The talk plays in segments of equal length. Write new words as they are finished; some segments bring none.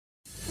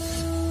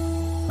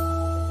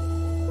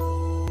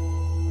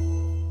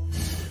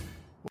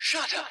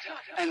Shut up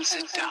and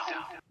sit down.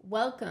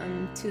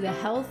 Welcome to the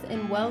Health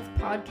and Wealth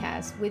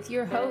Podcast with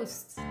your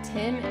hosts,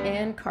 Tim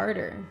and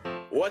Carter.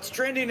 What's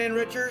trending,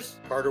 Enrichers?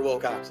 Carter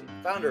Wilcoxon,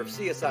 founder of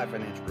CSI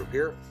Financial Group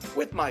here,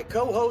 with my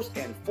co-host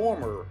and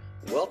former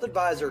wealth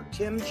advisor,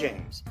 Tim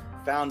James,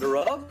 founder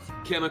of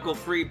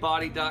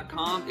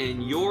ChemicalFreeBody.com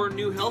and your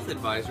new health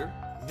advisor.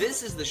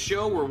 This is the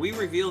show where we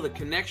reveal the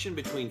connection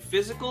between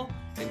physical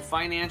and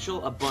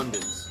financial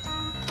abundance.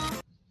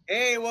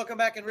 Hey, welcome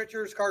back,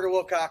 Enrichers. Carter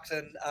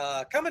Wilcoxon,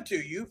 coming to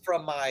you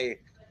from my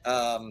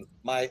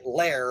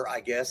lair, I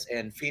guess,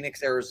 in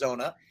Phoenix,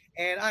 Arizona.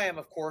 And I am,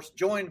 of course,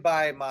 joined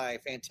by my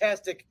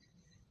fantastic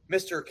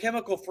Mr.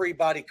 Chemical Free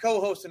Body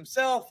co-host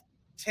himself,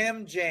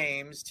 Tim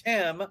James.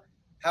 Tim,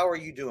 how are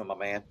you doing, my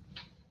man?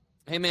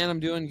 Hey, man, I'm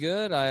doing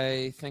good.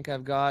 I think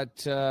I've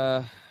got,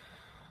 I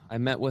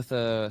met with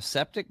a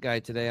septic guy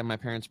today on my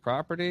parents'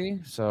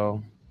 property.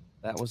 So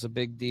that was a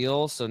big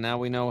deal. So now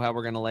we know how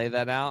we're going to lay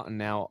that out. And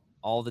now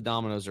all the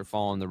dominoes are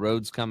falling. The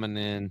road's coming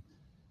in.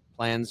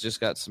 Plans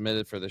just got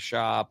submitted for the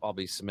shop. I'll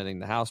be submitting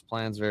the house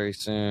plans very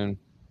soon.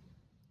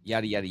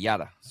 Yada, yada,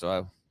 yada.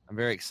 So I'm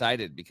very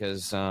excited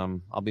because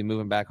I'll be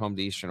moving back home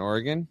to Eastern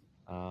Oregon.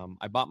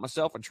 I bought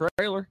myself a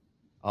trailer.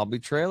 I'll be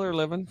trailer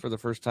living for the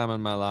first time in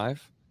my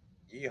life.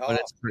 Yeehaw.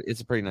 But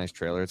it's a pretty nice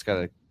trailer. It's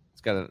got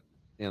a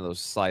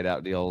those slide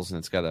out deals, and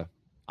it's got a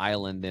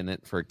island in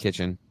it for a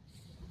kitchen.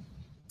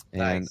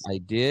 And Nice. I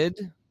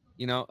did,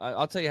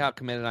 I'll tell you how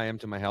committed I am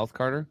to my health,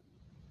 Carter.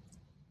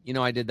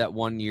 I did that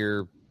 1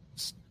 year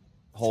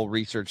whole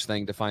research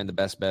thing to find the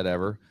best bed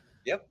ever.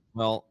 Yep.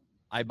 Well,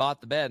 I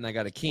bought the bed and I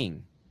got a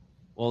king.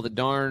 Well, the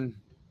darn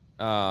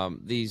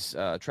these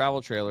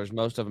travel trailers,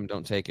 most of them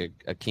don't take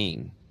a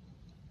king.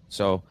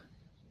 So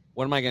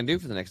what am I going to do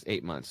for the next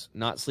 8 months?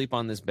 Not sleep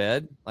on this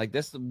bed? Like,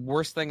 that's the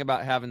worst thing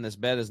about having this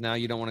bed is now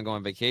you don't want to go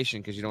on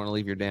vacation because you don't want to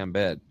leave your damn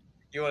bed.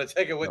 You want to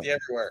take it with you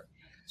everywhere.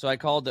 So I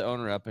called the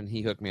owner up and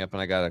he hooked me up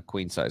and I got a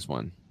queen size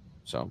one.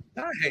 So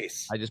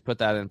Nice. I just put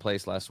that in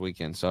place last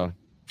weekend. So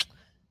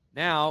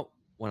now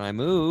when I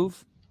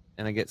move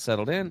and I get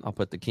settled in, I'll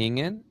put the king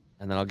in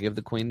and then I'll give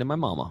the queen to my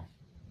mama.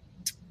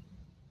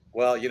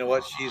 Well, you know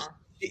what?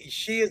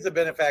 She is the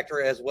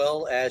benefactor as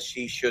well as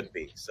she should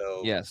be.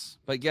 So Yes.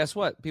 But guess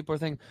what? People are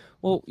thinking,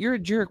 well, you're a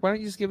jerk. Why don't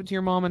you just give it to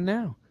your mama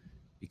now?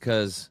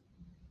 Because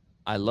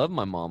I love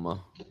my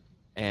mama.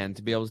 And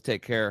to be able to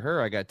take care of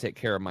her, I got to take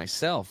care of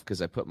myself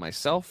because I put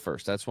myself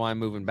first. That's why I'm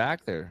moving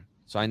back there.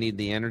 So I need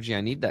the energy. I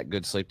need that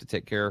good sleep to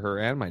take care of her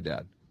and my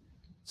dad.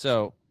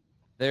 So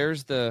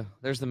there's the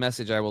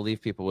message I will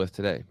leave people with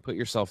today. Put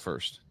yourself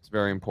first. It's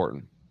very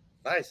important.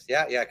 Nice.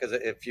 Yeah. Because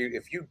if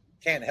you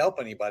can't help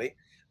anybody,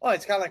 well,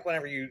 it's kind of like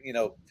whenever you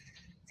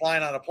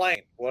flying on a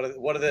plane. What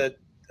are the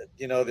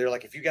they're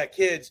like, if you got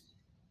kids,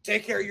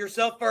 take care of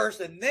yourself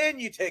first, and then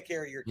you take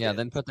care of your kids. Yeah.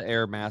 Then put the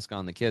air mask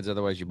on the kids.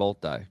 Otherwise, you both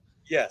die.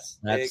 Yes.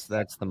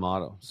 That's the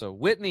motto. So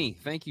Whitney,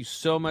 thank you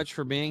so much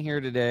for being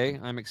here today.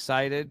 I'm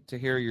excited to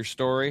hear your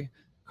story.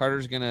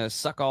 Carter's going to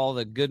suck all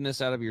the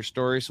goodness out of your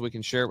story so we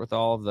can share it with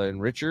all of the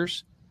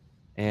enrichers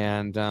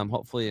and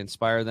hopefully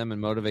inspire them and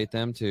motivate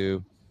them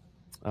to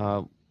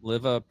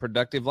live a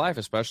productive life,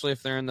 especially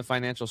if they're in the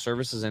financial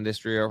services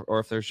industry or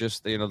if there's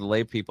just, the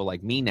lay people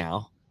like me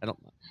now.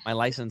 My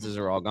licenses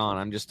are all gone.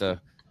 I'm just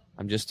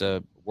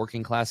a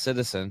working class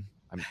citizen.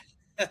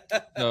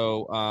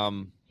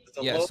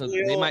 Yeah, so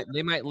they might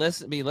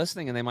be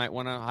listening, and they might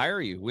want to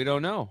hire you. We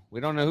don't know. We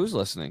don't know who's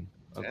listening.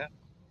 Yeah.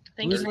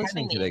 Who's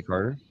listening today,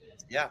 Carter?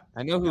 Yeah.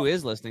 I know who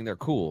is listening. They're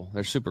cool.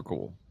 They're super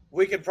cool.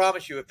 We can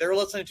promise you, if they're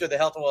listening to the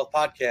Health and Wealth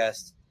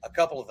podcast, a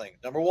couple of things.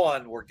 Number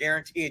one, we're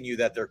guaranteeing you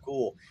that they're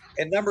cool.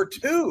 And number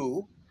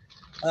two,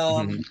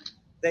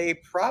 they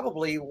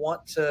probably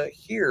want to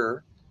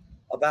hear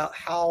about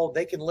how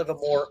they can live a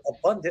more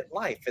abundant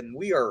life. And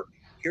we are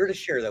here to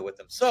share that with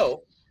them.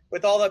 So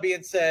with all that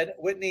being said,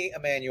 Whitney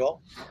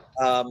Emanuel,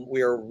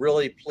 we are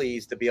really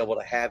pleased to be able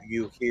to have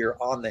you here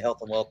on the Health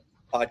and Wealth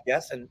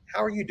podcast. And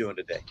how are you doing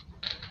today?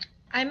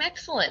 I'm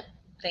excellent.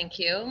 Thank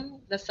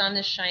you. The sun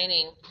is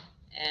shining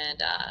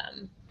and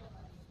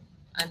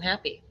I'm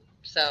happy.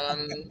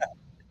 So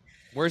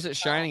Where's it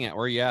shining at?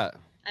 Where are you at?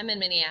 I'm in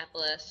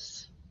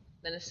Minneapolis,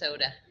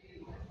 Minnesota.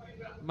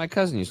 My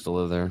cousin used to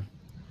live there.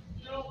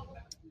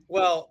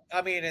 Well,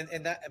 I mean,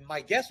 and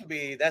my guess would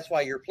be that's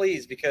why you're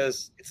pleased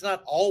because it's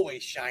not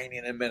always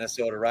shining in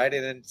Minnesota, right?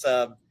 And it's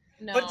No,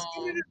 but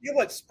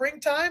it's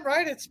springtime,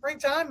 right? It's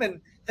springtime and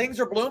things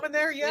are blooming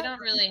there. Yeah, we don't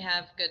really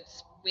have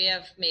we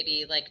have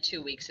maybe like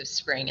 2 weeks of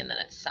spring and then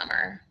it's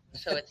summer.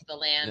 So it's the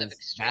land of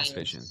extremes. Bass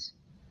fishing.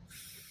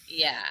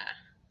 Yeah.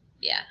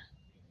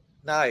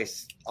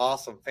 Nice,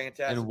 awesome,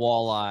 fantastic. And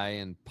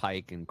walleye and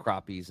pike and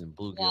crappies and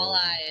bluegill.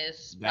 Walleye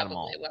is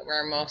probably what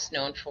we're most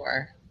known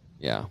for.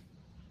 Yeah.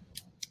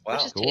 Wow,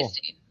 which is cool.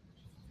 tasty.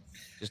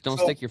 Just don't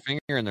stick your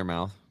finger in their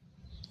mouth.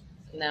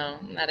 No,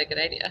 not a good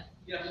idea.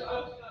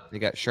 They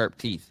got sharp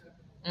teeth.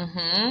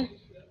 Mm-hmm.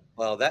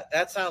 Well,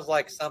 that sounds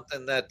like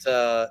something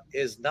that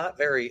is not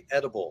very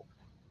edible.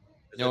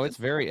 No, it's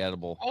very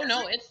edible. Oh,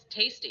 no, it's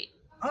tasty.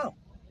 Oh.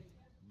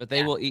 But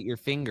they will eat your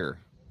finger.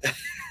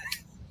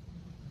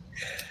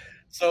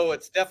 So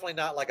it's definitely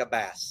not like a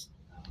bass.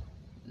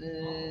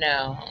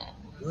 No.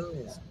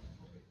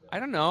 I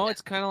don't know.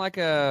 It's kind of like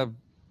a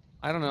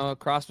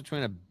cross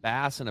between a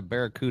bass and a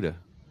barracuda.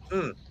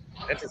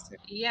 Interesting.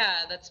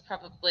 Yeah, that's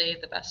probably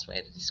the best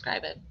way to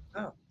describe it.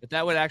 Oh. But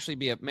that would actually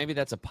be maybe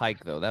that's a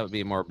pike though. That would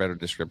be a more better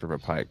descriptor of a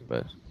pike.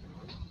 But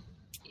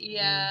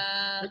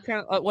Yeah.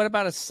 what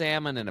about a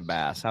salmon and a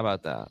bass? How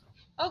about that?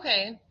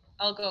 Okay,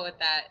 I'll go with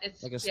that.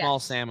 It's Like a small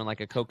salmon,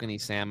 like a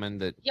kokanee salmon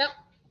that Yep.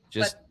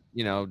 just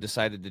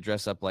decided to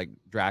dress up like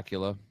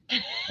Dracula,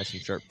 has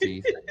some sharp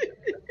teeth.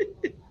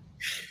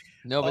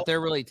 No, but they're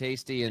really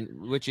tasty.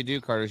 And what you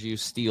do, Carter, is you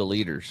use steel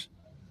leaders,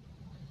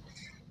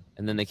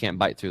 and then they can't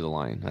bite through the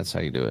line. That's how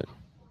you do it.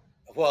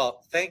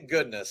 Well, thank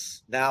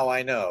goodness. Now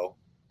I know.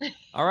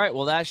 All right.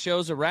 Well, that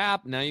show's a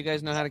wrap. Now you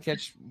guys know how to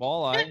catch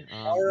walleye.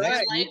 All right.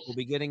 Next week, we'll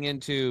be getting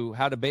into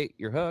how to bait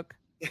your hook.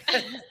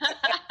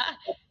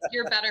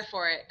 You're better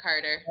for it,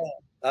 Carter.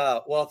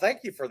 Well,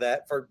 thank you for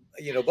that, for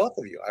both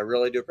of you. I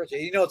really do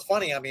appreciate it. It's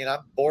funny. I mean,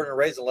 I'm born and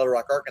raised in Little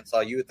Rock,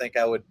 Arkansas. You would think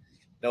I would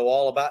know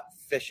all about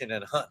fishing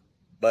and hunting,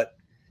 but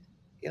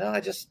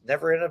I just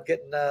never ended up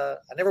getting. I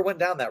never went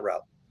down that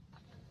route.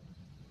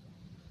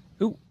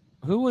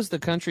 Who was the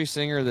country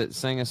singer that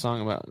sang a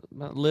song about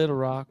Little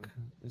Rock?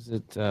 Is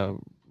it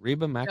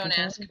Reba McEntire? Don't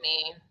ask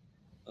me.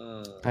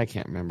 I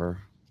can't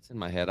remember. It's in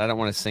my head. I don't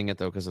want to sing it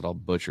though because I'll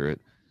butcher it.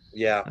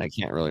 Yeah, I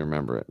can't really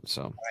remember it.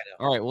 So, I know.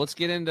 all right, well, let's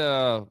get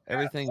into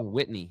everything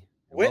Whitney.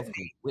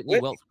 Whitney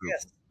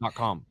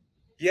WhitneyWealthGroup.com.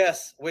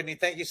 Yes, Whitney,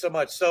 thank you so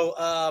much. So,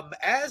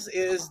 as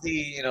is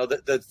the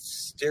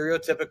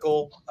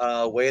stereotypical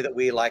way that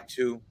we like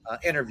to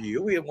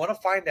interview, we want to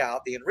find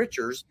out, the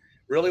enrichers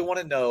really want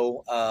to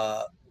know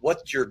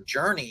what your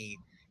journey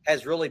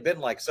has really been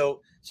like.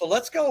 So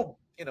let's go,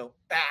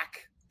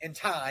 back in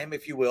time,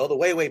 if you will, the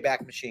way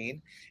back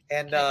machine,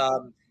 and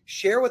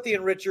share with the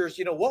enrichers,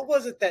 what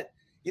was it that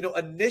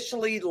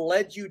initially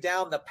led you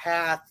down the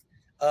path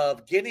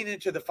of getting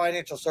into the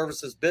financial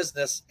services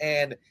business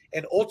and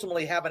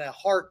ultimately having a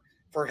heart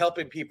for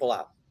helping people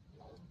out?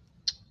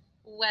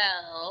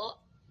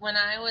 Well, when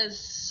I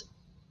was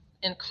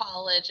in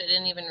college, I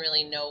didn't even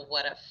really know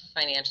what a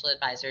financial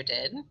advisor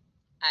did.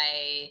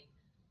 I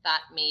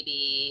thought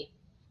maybe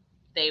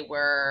they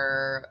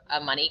were a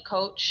money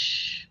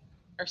coach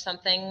or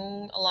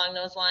something along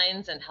those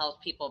lines and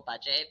help people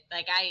budget.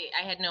 Like I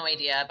had no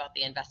idea about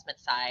the investment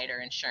side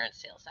or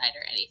insurance sales side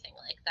or anything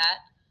like that.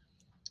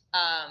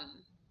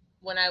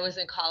 When I was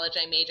in college,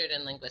 I majored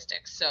in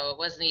linguistics, so it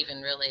wasn't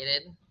even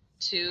related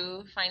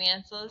to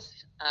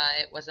finances.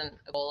 It wasn't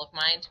a goal of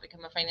mine to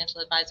become a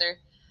financial advisor.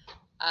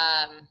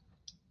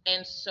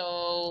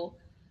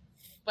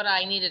 But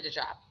I needed a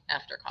job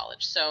after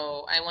college.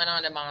 So I went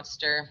on to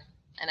Monster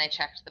and I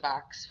checked the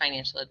box,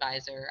 financial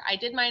advisor. I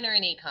did minor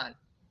in econ.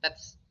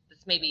 That's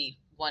maybe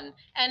one.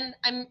 And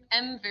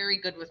I'm very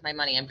good with my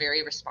money. I'm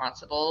very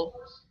responsible.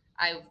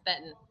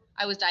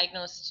 I was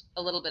diagnosed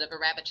a little bit of a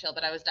rabbit trail,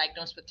 but I was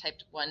diagnosed with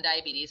type 1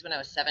 diabetes when I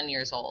was 7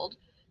 years old.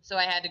 So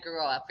I had to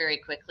grow up very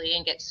quickly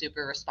and get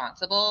super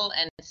responsible.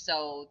 And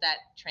so that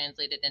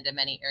translated into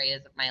many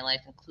areas of my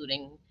life,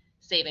 including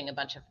saving a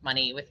bunch of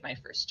money with my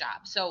first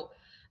job.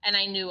 And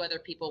I knew other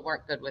people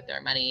weren't good with their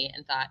money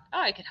and thought,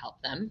 oh, I could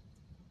help them.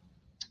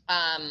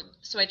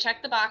 So I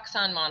checked the box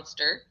on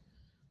Monster,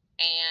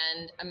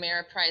 and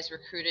Ameriprise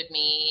recruited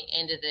me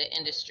into the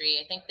industry.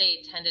 I think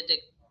they tended to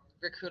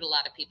recruit a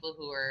lot of people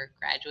who were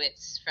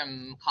graduates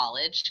from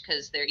college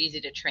because they're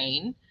easy to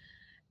train.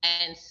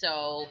 And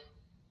so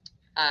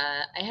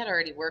I had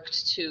already worked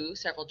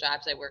several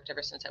jobs. I worked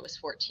ever since I was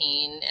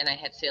 14, and I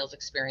had sales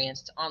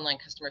experience, online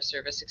customer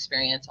service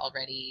experience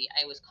already.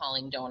 I was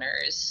calling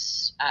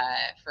donors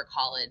for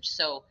college.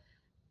 So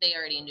they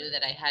already knew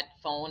that I had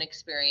phone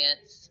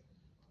experience.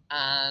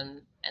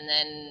 And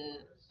then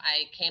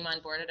I came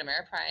on board at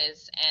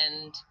Ameriprise,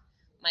 and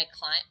my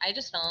client, I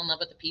just fell in love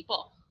with the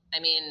people. I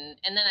mean,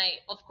 and then I,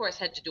 of course,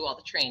 had to do all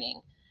the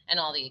training and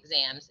all the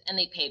exams, and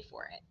they paid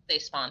for it. They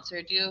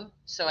sponsored you,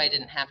 so I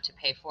didn't have to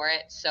pay for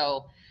it.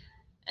 So,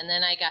 and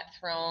then I got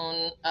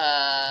thrown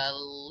a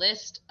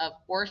list of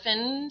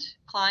orphaned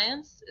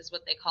clients, is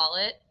what they call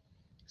it.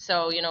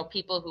 So,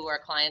 people who are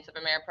clients of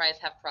Ameriprise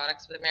have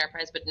products with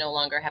Ameriprise, but no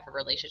longer have a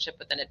relationship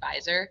with an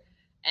advisor,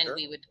 and Sure.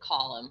 We would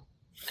call them.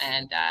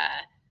 And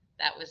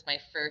that was my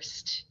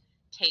first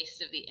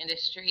taste of the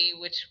industry,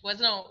 which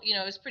wasn't,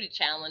 it was pretty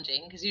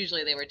challenging because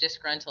usually they were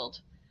disgruntled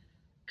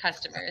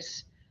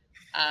customers.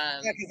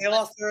 Yeah, because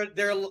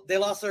they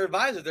lost their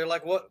advisor. They're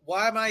like, what?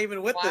 Why am I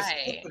even with this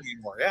company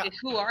anymore? Yeah.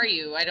 Who are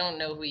you? I don't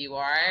know who you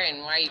are,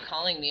 and why are you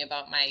calling me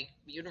about my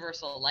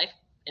universal life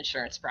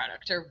insurance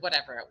product or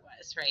whatever it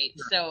was, right?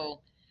 Sure.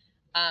 So,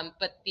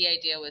 but the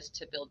idea was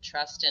to build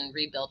trust and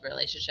rebuild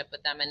relationship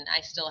with them, and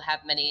I still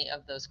have many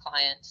of those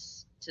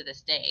clients to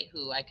this day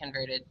who I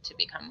converted to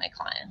become my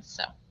clients.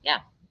 So yeah,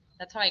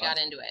 that's how I got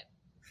into it.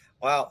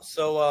 Wow.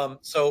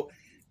 So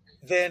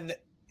then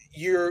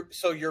your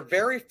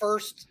very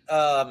first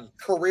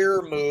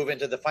career move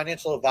into the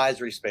financial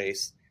advisory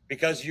space,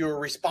 because you were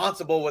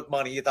responsible with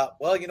money, you thought,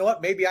 well, you know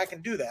what, maybe I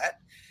can do that.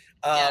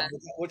 Yeah.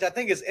 which I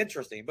think is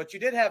interesting. But you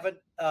did have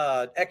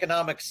an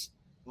economics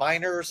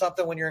minor or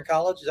something when you're in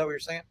college. Is that what you're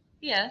saying?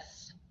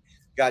 Yes.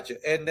 Gotcha.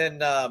 And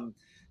then,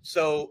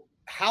 so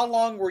how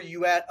long were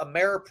you at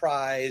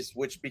Ameriprise,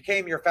 which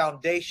became your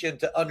foundation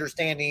to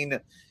understanding,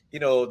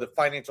 the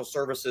financial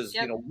services,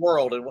 Yep.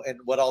 world and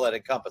what all that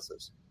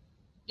encompasses?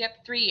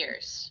 Yep. 3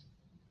 years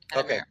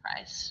at Okay.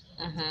 Ameriprise.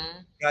 Mm-hmm.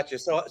 Gotcha.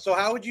 So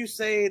how would you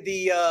say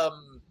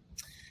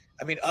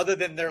other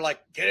than they're like,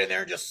 get in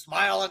there and just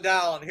smile and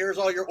dial, and here's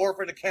all your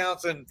orphan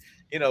accounts, and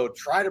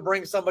try to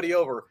bring somebody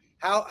over.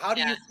 How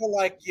do you feel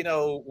like,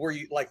 were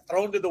you like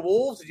thrown to the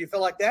wolves? Did you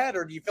feel like that,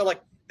 or do you feel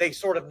like they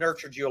sort of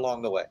nurtured you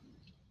along the way?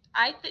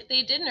 I think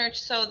they did nurture.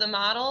 So the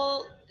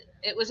model,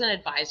 it was an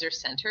advisor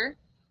center,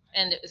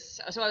 and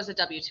so I was a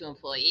W-2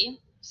 employee.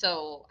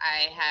 So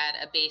I had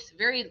a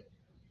very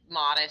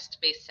modest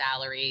base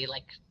salary,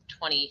 like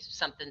 20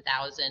 something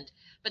thousand,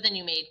 but then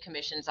you made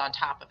commissions on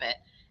top of it.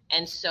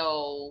 And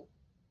so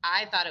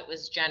I thought it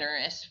was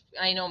generous.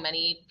 I know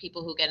many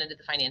people who get into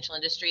the financial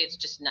industry, it's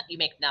just you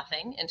make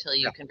nothing until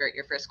you convert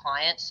your first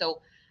client.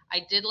 So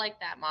I did like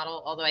that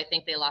model, although I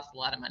think they lost a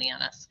lot of money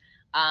on us.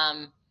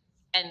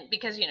 And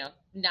because,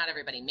 not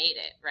everybody made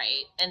it,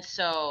 right? And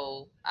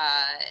so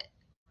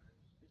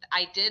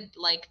I did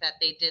like that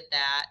they did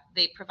that.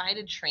 They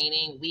provided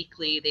training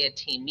weekly. They had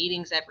team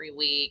meetings every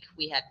week.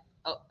 We had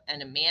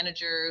a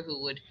manager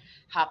who would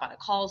hop on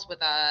calls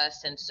with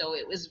us. And so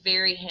it was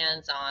very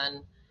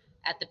hands-on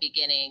at the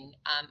beginning.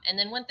 And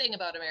then one thing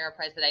about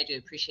Ameriprise that I do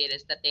appreciate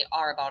is that they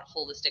are about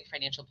holistic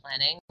financial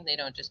planning. They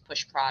don't just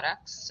push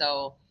products.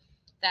 So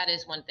that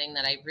is one thing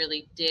that I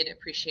really did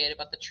appreciate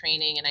about the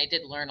training, and I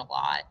did learn a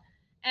lot.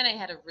 And I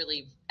had a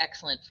really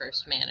excellent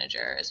first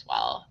manager as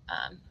well,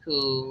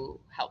 who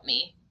helped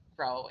me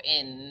grow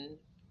in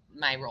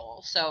my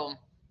role. So,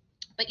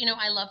 but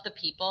I love the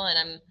people, and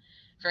I'm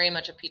very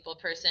much a people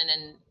person,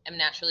 and I'm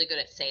naturally good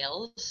at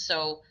sales.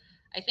 So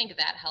I think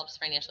that helps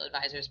financial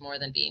advisors more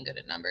than being good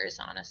at numbers,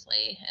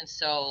 honestly. And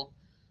so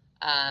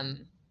I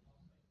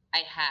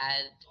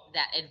had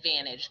that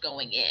advantage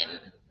going in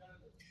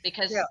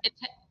because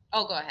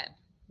go ahead.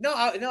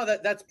 No,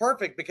 that's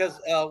perfect, because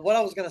what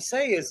I was going to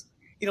say is,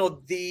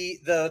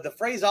 the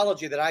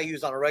phraseology that I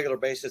use on a regular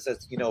basis,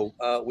 as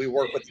we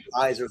work with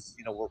advisors,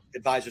 we're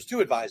advisors to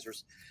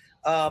advisors.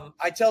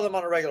 I tell them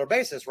on a regular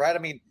basis, right? I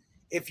mean,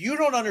 if you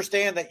don't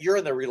understand that you're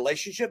in the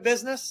relationship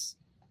business,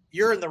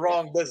 you're in the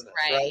wrong business,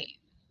 right?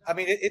 I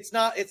mean, it's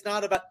not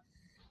about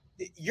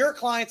your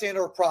clients and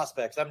or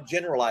prospects. I'm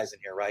generalizing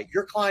here, right?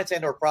 Your clients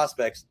and or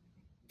prospects,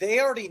 they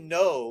already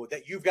know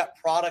that you've got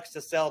products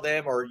to sell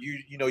them, or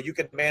you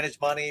can manage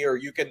money, or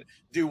you can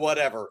do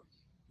whatever.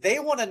 They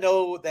want to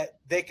know that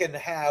they can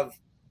have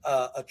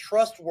a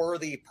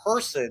trustworthy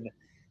person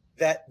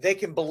that they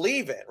can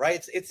believe in,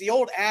 right? It's the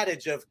old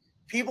adage of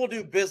people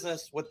do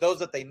business with those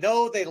that they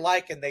know, they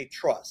like, and they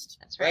trust.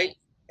 That's right.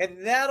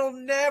 And that'll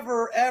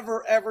never,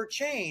 ever, ever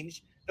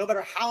change, no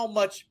matter how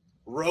much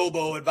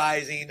robo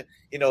advising,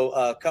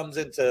 comes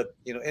into,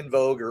 in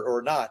vogue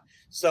or not.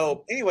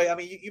 So anyway, I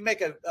mean, you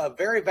make a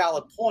very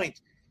valid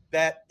point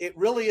that it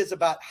really is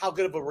about how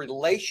good of a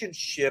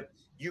relationship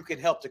you can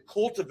help to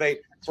cultivate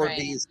for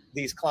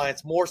these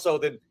clients, more so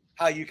than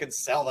how you can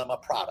sell them a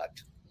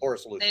product or a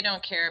solution. They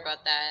don't care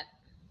about that.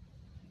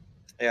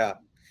 Yeah.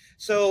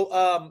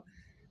 So,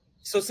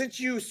 so since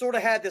you sort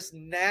of had this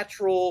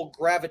natural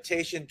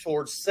gravitation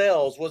towards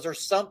sales, was there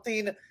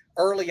something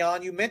early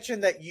on? You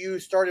mentioned that you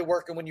started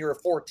working when you were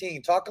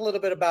 14. Talk a little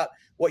bit about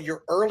what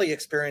your early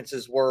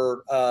experiences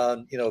were.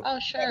 Oh,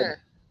 sure.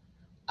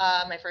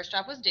 My first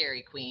job was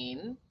Dairy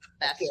Queen.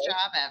 Best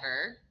job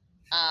ever.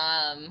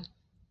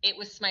 It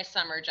was my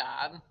summer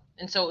job,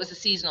 and so it was a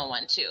seasonal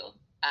one too.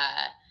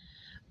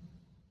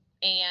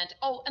 And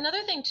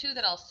another thing too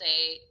that I'll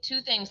say, two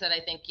things that I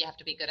think you have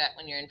to be good at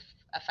when you're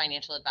a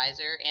financial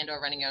advisor and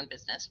or running your own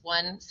business.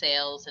 One,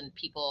 sales and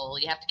people.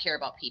 You have to care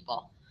about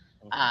people.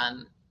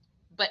 Okay.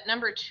 But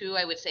number two,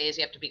 I would say, is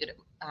you have to be good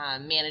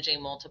at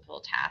managing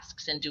multiple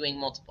tasks and doing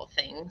multiple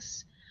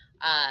things.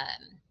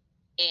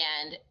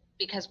 And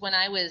because when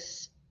I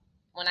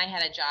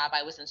had a job,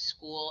 I was in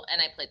school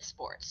and I played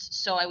sports.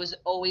 So I was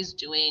always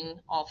doing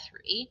all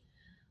three.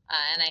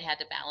 And I had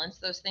to balance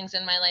those things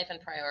in my life and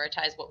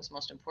prioritize what was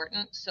most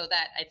important. So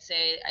that I'd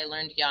say I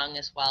learned young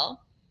as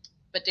well.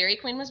 But Dairy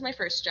Queen was my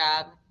first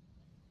job.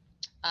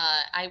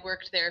 I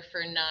worked there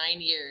for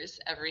 9 years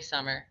every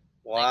summer.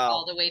 Wow. Like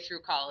all the way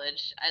through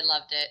college. I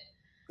loved it.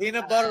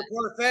 Peanut butter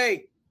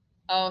parfait.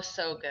 Oh,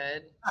 so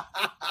good.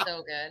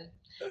 So good.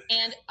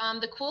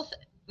 And the cool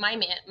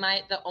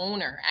the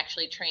owner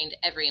actually trained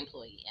every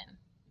employee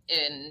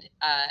and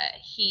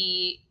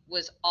he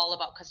was all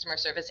about customer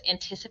service,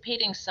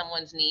 anticipating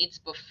someone's needs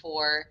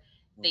before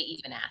they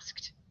even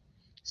asked.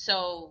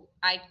 So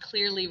I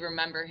clearly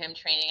remember him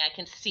training. I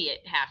can see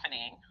it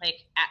happening.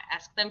 Like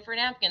ask them for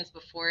napkins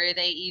before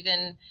they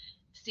even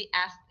see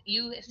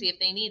if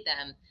they need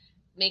them.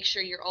 Make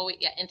sure you're always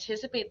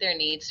anticipate their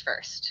needs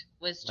first.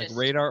 Was just like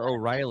Radar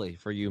O'Reilly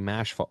for you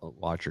MASH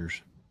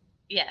watchers.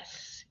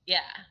 Yes. Yeah.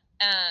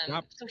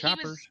 So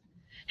choppers.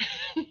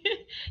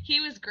 he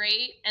was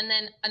great. And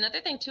then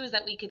another thing too is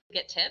that we could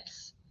get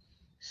tips.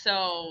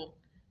 So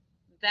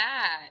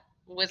that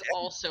was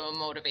also a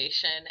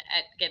motivation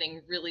at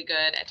getting really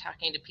good at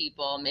talking to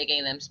people,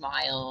 making them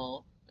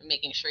smile,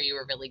 making sure you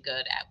were really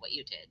good at what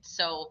you did.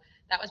 So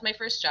that was my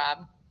first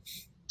job.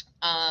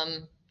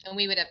 And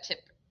we would have tip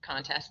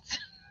contests,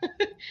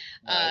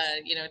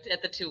 Nice.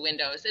 at the 2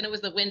 windows. And it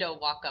was the window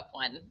walk-up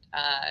one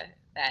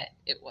that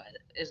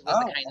was the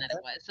kind that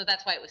it was. So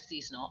that's why it was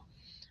seasonal.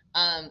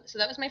 So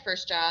that was my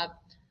first job.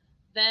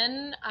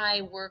 Then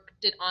I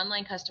did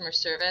online customer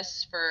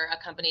service for a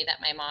company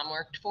that my mom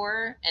worked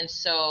for. And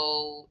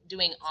so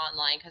doing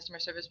online customer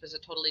service was a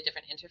totally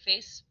different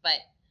interface,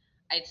 but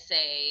I'd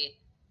say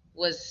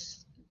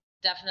was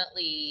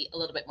definitely a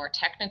little bit more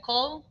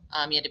technical.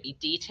 You had to be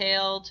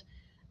detailed.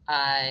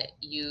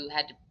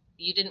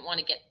 You didn't want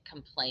to get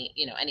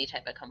any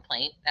type of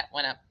complaint that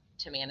went up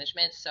to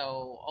management.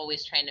 So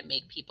always trying to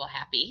make people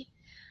happy,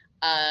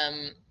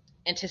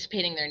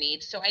 anticipating their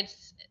needs. So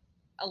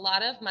a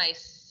lot of my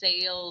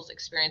sales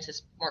experience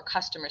is more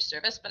customer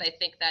service, but I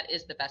think that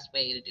is the best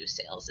way to do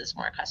sales, is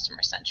more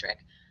customer centric.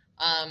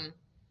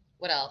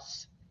 What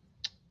else?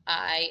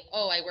 I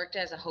worked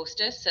as a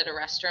hostess at a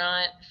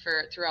restaurant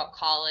throughout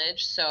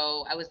college.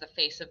 So I was the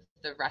face of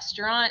the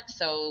restaurant.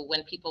 So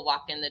when people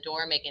walk in the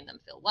door, making them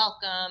feel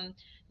welcome,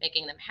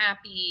 making them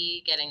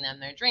happy, getting them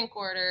their drink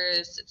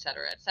orders, et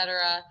cetera, et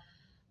cetera.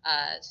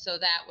 So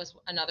that was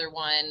another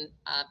one.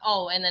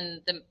 And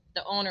then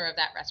the owner of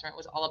that restaurant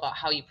was all about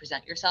how you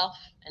present yourself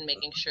and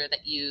making sure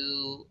that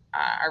you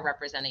are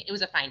representing. It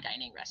was a fine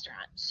dining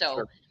restaurant. So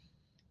Sure.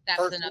 that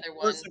was another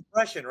one. First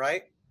impression,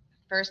 right?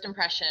 First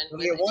impression.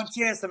 We get one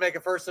chance to make a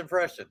first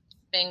impression.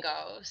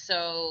 Bingo.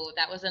 So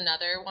that was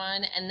another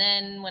one. And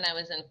then when I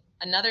was in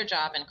another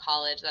job in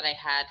college that I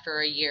had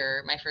for a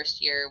year, my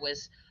first year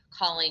was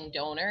calling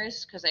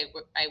donors, because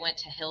I went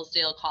to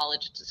Hillsdale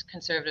College, which is a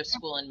conservative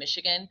school in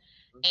Michigan,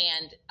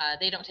 and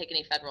they don't take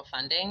any federal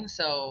funding.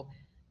 So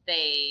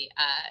they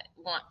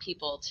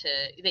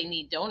they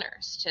need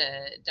donors to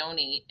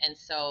donate. And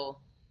so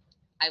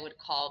I would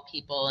call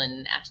people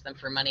and ask them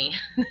for money,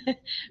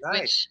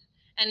 Nice.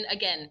 and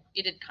again,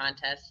 you did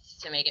contests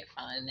to make it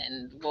fun,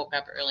 and woke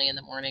up early in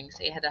the morning.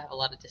 So you had to have a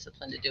lot of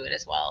discipline to do it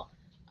as well.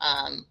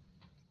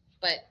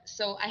 But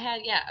so I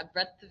had, a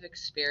breadth of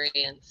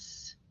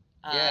experience.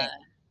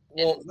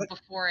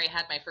 Before I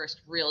had my first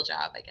real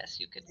job, I guess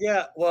you could.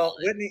 Yeah. Well,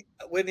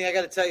 Whitney, I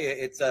got to tell you,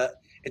 it's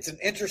an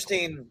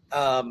interesting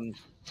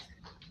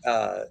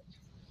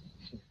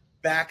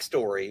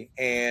backstory,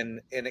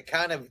 and it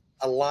kind of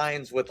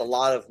aligns with a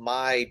lot of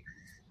my,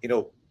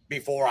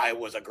 before I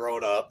was a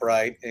grown up,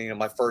 right? And,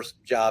 my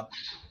first job.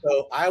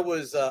 So I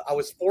was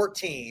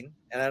 14,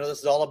 and I know this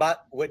is all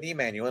about Whitney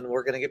Emanuel, and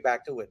we're going to get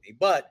back to Whitney,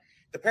 but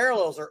the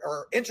parallels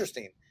are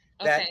interesting.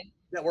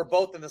 That we're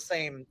both in the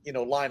same,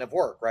 line of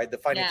work, right? The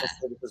financial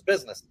services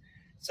business.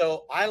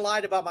 So I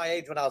lied about my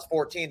age when I was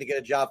 14 to get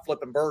a job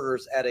flipping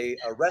burgers at a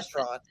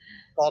restaurant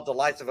called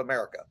Delights of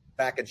America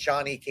back in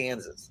Shawnee,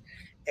 Kansas.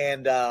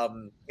 And,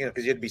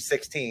 because you had to be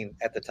 16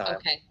 at the time.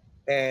 Okay.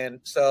 And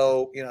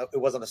so, it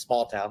wasn't a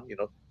small town,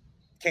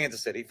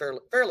 Kansas City,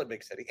 fairly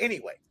big city.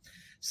 Anyway,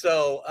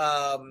 so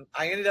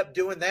I ended up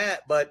doing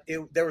that, but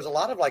there was a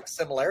lot of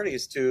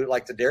similarities to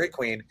the Dairy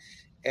Queen.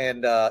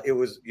 And it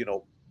was,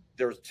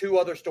 there was 2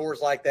 other stores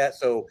like that.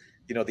 So,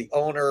 the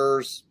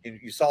owners,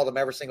 you saw them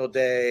every single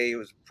day. It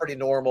was pretty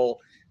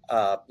normal,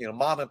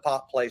 mom and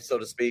pop place, so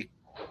to speak.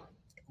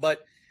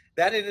 But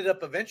that ended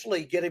up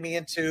eventually getting me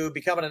into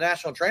becoming a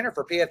national trainer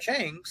for P.F.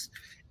 Chang's.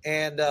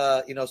 And,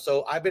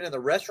 so I've been in the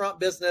restaurant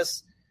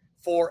business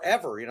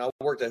forever. I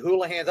worked at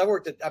Houlihan's.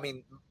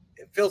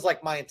 It feels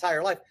like my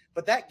entire life.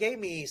 But that gave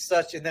me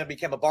and then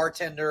became a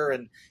bartender.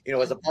 And,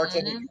 as a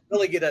bartender, you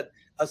really get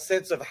a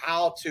sense of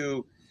how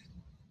to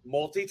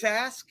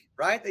multitask,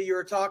 right, that you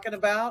were talking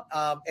about,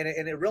 and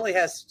it really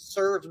has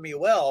served me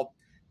well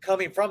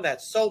coming from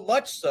that, so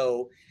much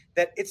so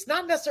that it's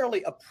not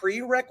necessarily a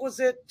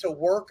prerequisite to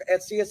work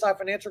at CSI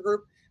Financial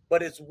Group,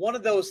 but it's one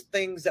of those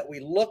things that we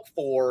look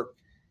for.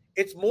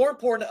 It's more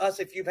important to us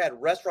if you've had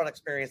restaurant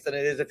experience than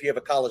it is if you have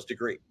a college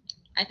degree.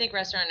 I think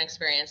restaurant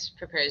experience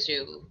prepares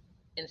you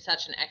in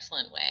such an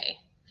excellent way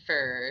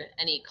for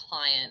any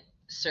client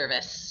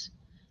service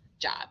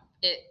job.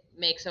 It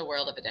makes a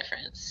world of a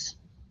difference.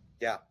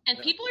 Yeah. And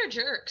people are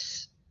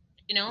jerks,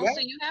 so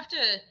you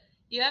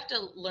have to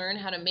learn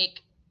how to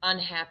make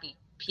unhappy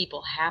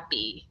people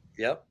happy.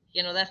 Yep.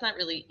 That's not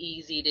really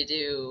easy to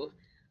do.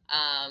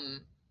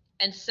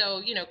 And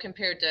so,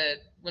 compared to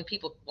when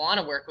people want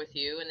to work with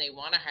you and they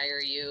want to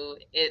hire you,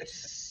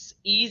 it's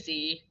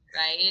easy,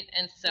 right?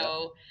 And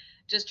so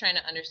just trying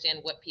to understand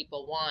what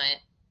people want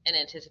and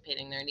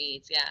anticipating their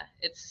needs. Yeah,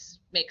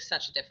 makes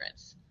such a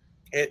difference.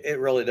 It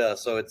really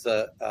does. So it's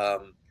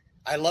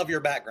I love your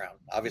background.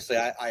 Obviously,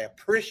 I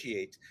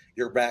appreciate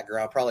your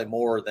background probably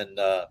more than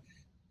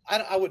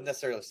I wouldn't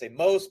necessarily say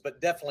most, but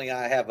definitely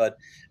I have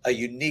a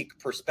unique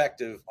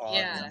perspective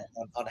on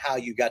how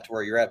you got to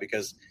where you're at,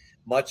 because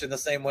much in the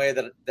same way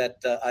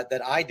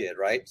that I did,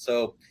 right?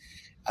 So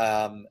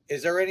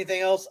Is there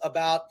anything else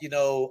about,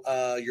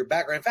 your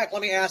background? In fact,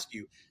 let me ask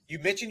you, you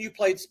mentioned you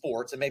played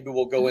sports, and maybe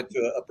we'll go into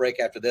a break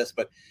after this,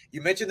 but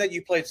you mentioned that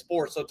you played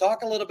sports. So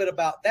talk a little bit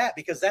about that,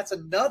 because that's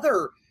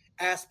another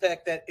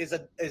aspect that is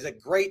a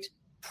great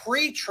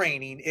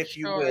pre-training, if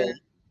you will,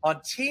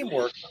 on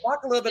teamwork.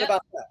 Talk a little bit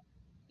about that.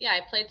 Yeah,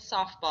 I played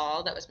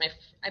softball.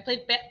 I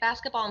played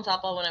basketball and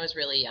softball when I was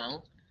really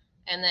young.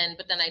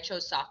 But then I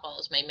chose softball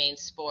as my main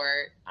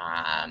sport.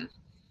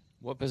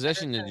 What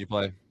position did you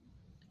play?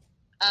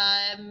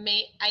 I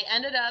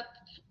ended up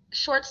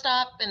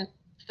shortstop and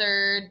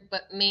third,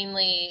 but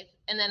mainly,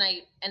 and then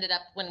I ended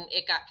up, when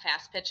it got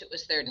fast pitch, it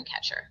was third and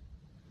catcher.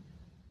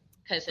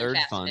 Because in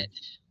fast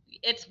pitch,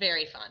 it's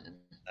very fun.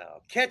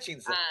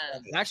 Catching's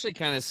actually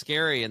kind of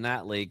scary in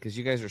that league, because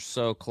you guys are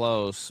so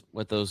close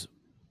with those.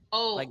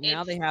 Oh, like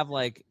now they have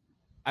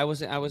I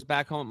was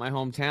back home at my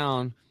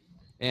hometown,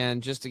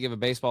 and just to give a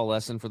baseball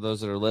lesson for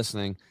those that are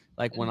listening,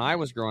 like when I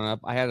was growing up,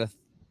 I had a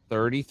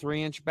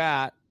 33-inch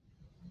bat,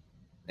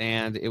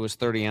 and it was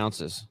 30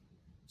 ounces.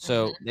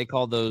 So they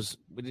called those,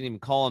 we didn't even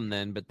call them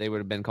then, but they would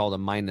have been called a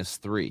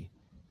 -3.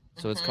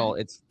 So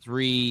it's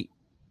three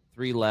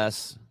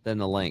less than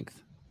the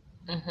length.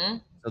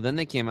 So then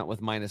they came out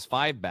with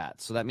 -5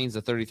 bats. So that means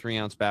the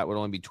 33-ounce bat would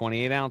only be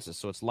 28 ounces.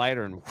 So it's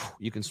lighter, and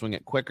you can swing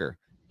it quicker,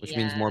 which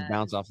means more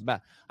bounce off the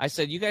bat. I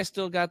said, you guys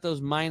still got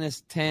those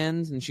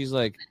 -10s? And she's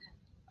like,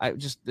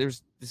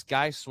 there's this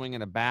guy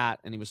swinging a bat,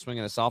 and he was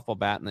swinging a softball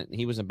bat, and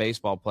he was a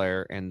baseball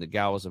player, and the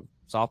gal was a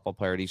softball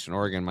player at Eastern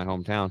Oregon, my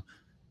hometown.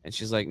 And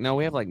she's like, no,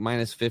 we have like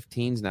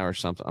 -15s now or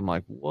something. I'm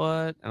like,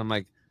 what? And I'm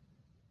like,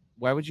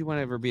 why would you want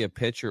to ever be a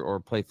pitcher or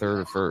play third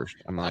or first?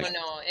 I'm like, oh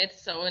no, it's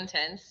so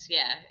intense.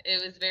 Yeah,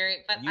 it was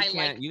very, but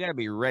you got to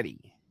be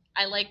ready.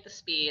 I like the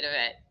speed of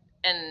it.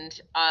 And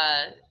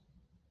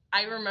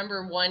I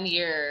remember one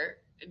year,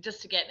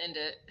 just to get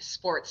into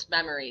sports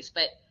memories,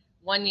 but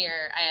one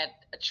year I had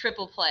a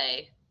triple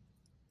play.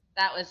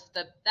 That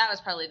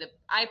was probably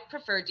I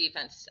prefer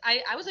defense.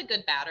 I was a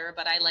good batter,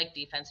 but I like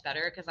defense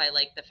better because I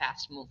like the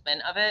fast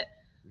movement of it.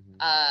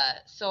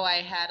 So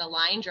I had a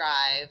line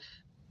drive.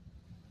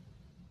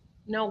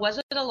 No, was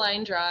it a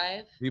line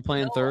drive? Were you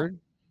playing third?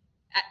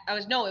 It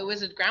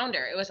was a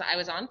grounder. I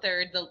was on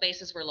third. The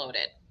bases were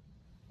loaded.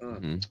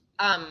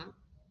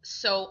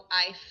 So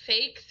I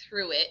fake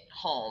threw it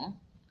home.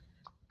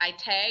 I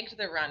tagged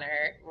the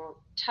runner,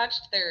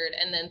 touched third,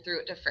 and then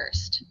threw it to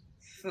first.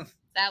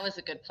 That was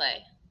a good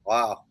play.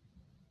 Wow.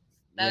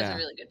 That was a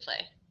really good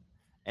play.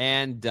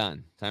 And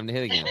done. Time to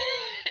hit again.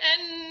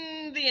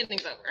 And the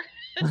inning's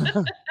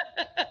over.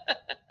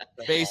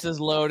 Bases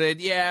loaded.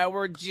 Yeah,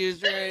 we're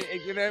just ready.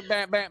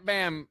 Bam, bam,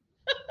 bam.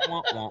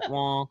 Wah, wah,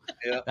 wah.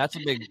 Yeah. That's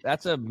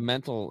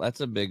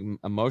a big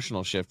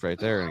emotional shift right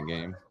there in a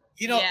game.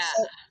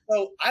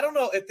 So I don't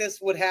know if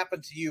this would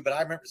happen to you, but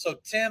I remember, so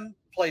Tim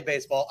played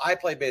baseball. I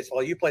played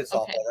baseball. You played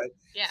softball, right?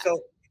 Yeah. So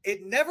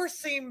it never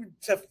seemed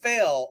to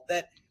fail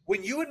that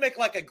when you would make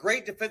like a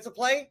great defensive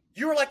play,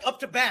 you were like up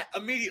to bat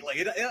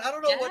immediately. I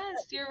don't know what.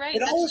 Yes, you're right.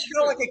 It always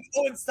felt like it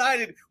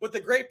coincided with the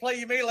great play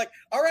you made. Like,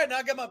 all right, now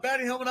I got my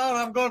batting helmet on, and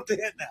I'm going to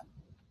hit now.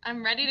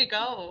 I'm ready to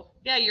go.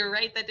 Yeah, you're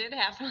right. That did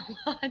happen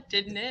a lot,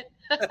 didn't it?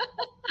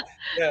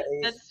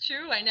 That's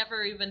true. I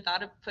never even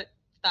thought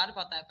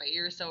about that, but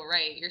you're so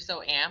right. You're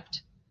so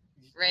amped,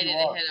 ready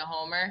to hit a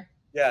homer.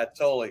 Yeah,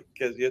 totally.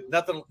 Because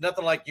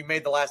nothing like you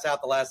made the last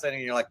out, the last inning,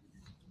 and you're like,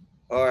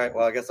 all right,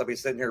 well, I guess I'll be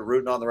sitting here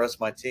rooting on the rest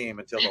of my team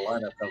until the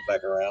lineup comes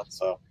back around.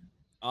 So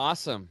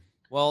awesome.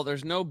 Well,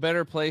 there's no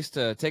better place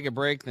to take a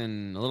break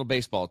than a little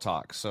baseball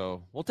talk.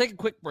 So we'll take a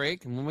quick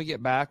break, and when we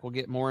get back, we'll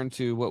get more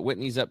into what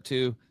Whitney's up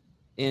to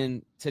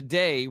in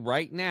today,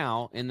 right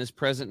now, in this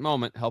present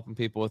moment, helping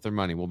people with their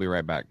money. We'll be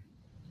right back.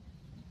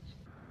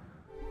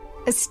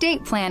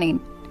 Estate planning.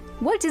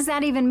 What does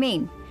that even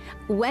mean?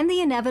 When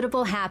the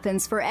inevitable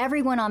happens for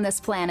everyone on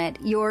this planet,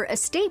 your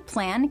estate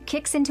plan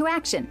kicks into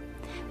action.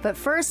 But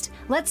first,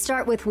 let's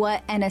start with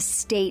what an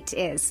estate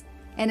is.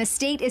 An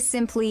estate is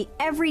simply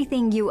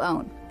everything you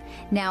own.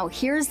 Now,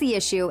 here's the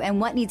issue and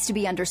what needs to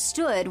be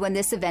understood when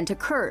this event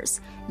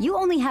occurs. You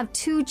only have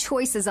two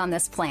choices on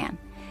this plan.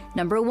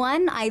 Number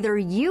one, either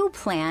you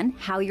plan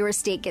how your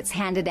estate gets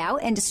handed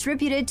out and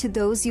distributed to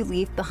those you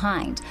leave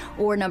behind.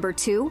 Or number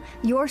two,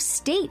 your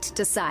state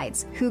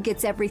decides who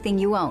gets everything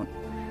you own.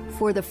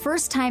 For the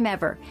first time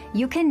ever,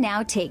 you can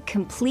now take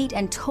complete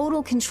and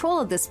total control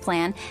of this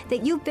plan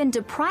that you've been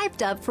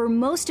deprived of for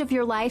most of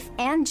your life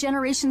and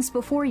generations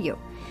before you.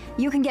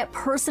 You can get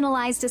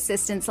personalized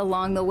assistance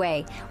along the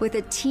way with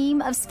a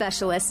team of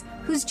specialists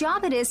whose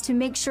job it is to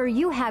make sure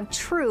you have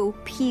true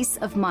peace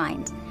of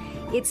mind.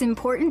 It's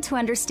important to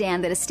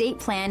understand that estate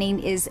planning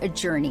is a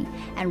journey,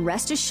 and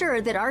rest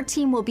assured that our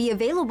team will be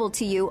available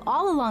to you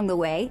all along the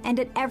way and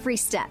at every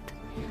step.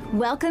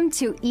 Welcome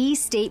to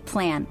eState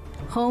Plan,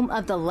 home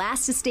of the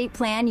last estate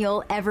plan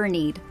you'll ever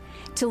need.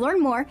 To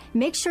learn more,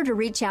 make sure to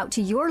reach out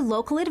to your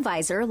local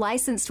advisor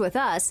licensed with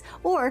us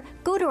or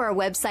go to our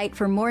website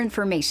for more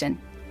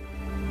information.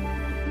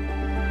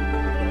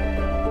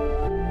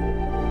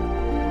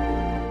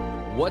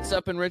 What's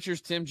up,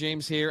 Enrichers? Tim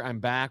James here. I'm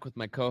back with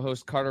my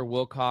co-host Carter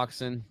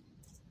Wilcoxon.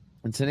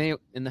 And today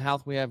in the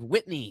house we have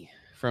Whitney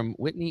from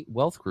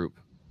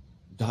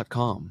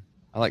WhitneyWealthGroup.com.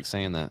 I like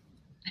saying that.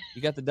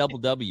 You got the double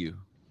W.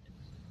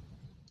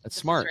 That's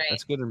smart. Right.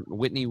 That's good.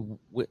 Whitney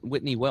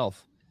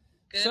Wealth.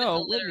 Good So,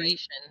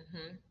 alliteration.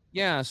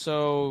 Yeah,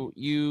 so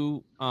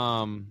you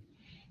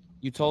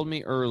told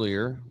me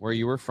earlier where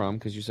you were from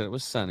because you said it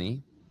was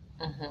sunny.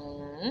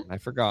 I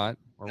forgot.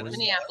 Where was it?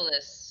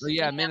 Minneapolis. Oh,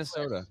 yeah,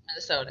 Minnesota.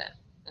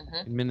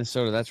 In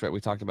Minnesota, that's right.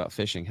 We talked about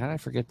fishing. How did I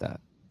forget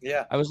that?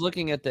 Yeah. I was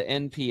looking at the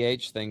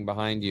NPH thing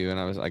behind you, and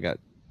I got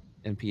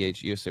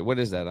NPH USA. What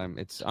is that?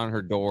 It's on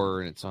her door,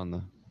 and it's on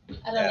the.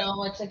 I don't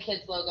know. It's a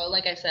kid's logo.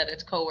 Like I said,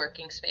 it's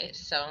co-working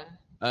space. So.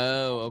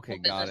 Oh, okay,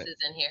 got it. Businesses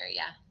in here,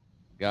 yeah.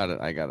 Got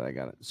it. I got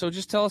it. So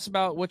just tell us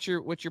about what's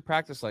your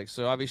practice like.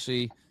 So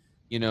obviously,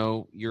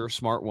 you're a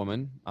smart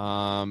woman.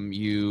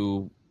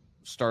 You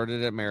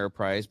started at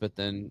Ameriprise, but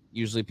then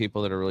usually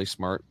people that are really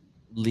smart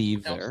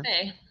leave there.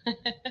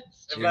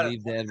 You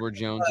leave the Edward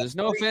Joneses.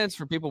 No offense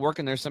for people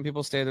working there. Some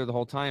people stay there the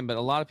whole time, but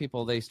a lot of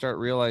people, they start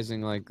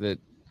realizing like that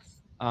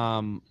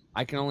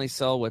I can only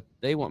sell what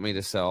they want me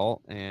to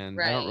sell, and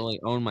I don't really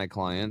own my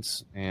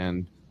clients.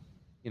 And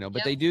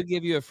but they do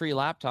give you a free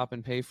laptop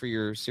and pay for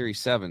your Series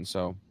 7.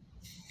 So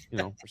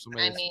for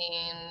somebody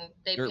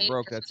they dirt paid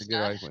broke, for that's a some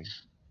good stuff. idea.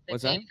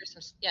 What's that?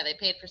 They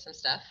paid for some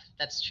stuff.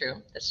 That's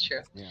true.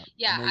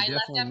 Yeah, and I they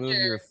left definitely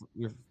after move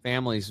your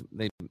families.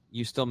 They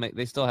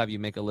still have you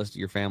make a list of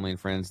your family and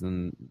friends,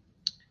 and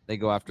they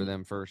go after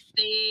them first.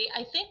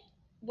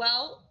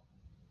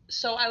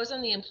 So I was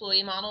on the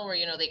employee model where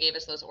they gave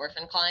us those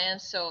orphan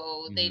clients.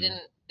 So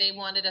they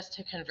wanted us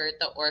to convert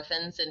the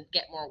orphans and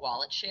get more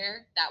wallet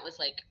share. That was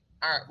like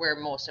where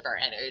most of our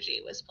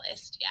energy was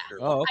placed. Yeah. Sure.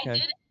 Oh,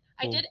 okay.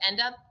 I did end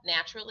up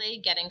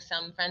naturally getting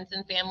some friends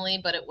and family,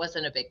 but it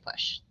wasn't a big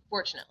push,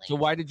 fortunately. So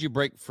why did you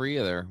break free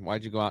of there? Why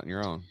did you go out on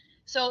your own?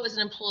 So it was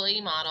an employee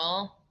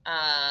model,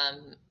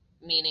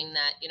 meaning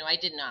that, I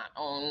did not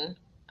own,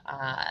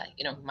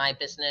 my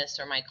business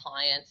or my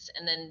clients.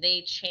 And then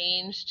they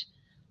changed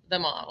the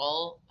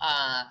model.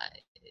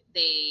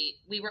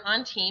 We were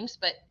on teams,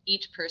 but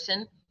each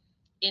person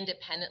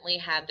independently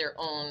had their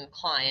own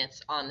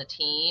clients on the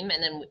team.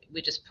 And then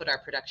we just put our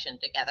production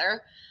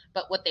together.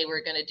 But what they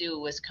were going to do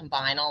was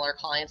combine all our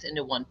clients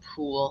into one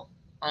pool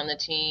on the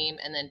team,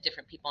 and then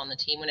different people on the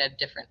team would have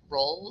different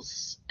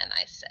roles. And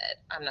I said,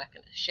 I'm not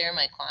going to share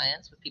my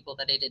clients with people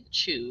that I didn't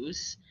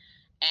choose.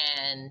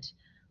 And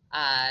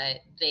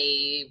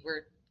they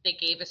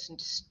gave us some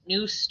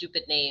new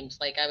stupid names.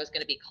 Like I was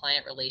going to be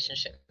client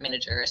relationship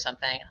manager or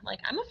something. I'm like,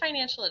 I'm a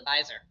financial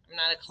advisor. I'm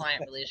not a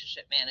client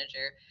relationship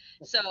manager.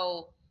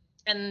 So,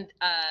 and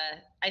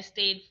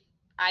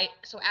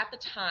so at the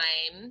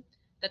time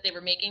that they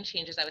were making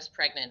changes, I was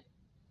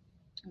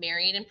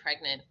married and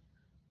pregnant.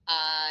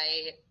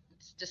 I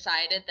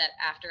decided that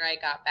after I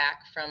got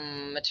back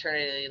from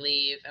maternity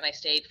leave and I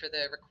stayed for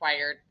the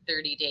required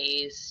 30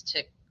 days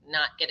to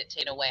not get it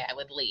taken away, I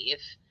would leave.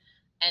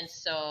 And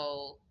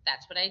so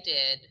that's what I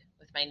did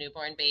with my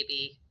newborn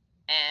baby,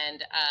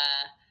 and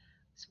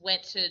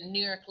went to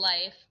New York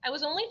Life. I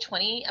was only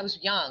 20. I was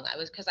young.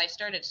 Because I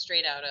started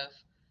straight out of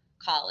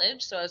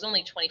college. So I was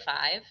only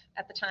 25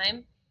 at the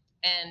time.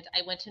 And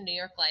I went to New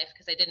York Life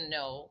because I didn't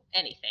know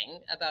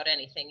anything about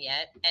anything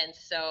yet. And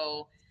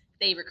so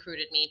they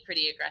recruited me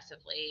pretty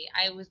aggressively.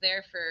 I was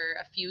there for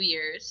a few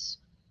years.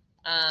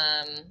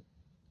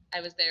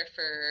 I was there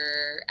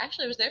for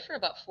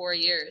about 4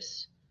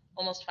 years,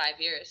 almost 5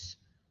 years.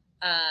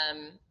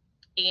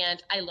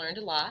 And I learned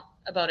a lot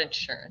about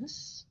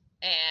insurance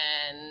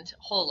and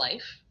whole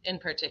life in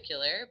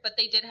particular, but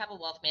they did have a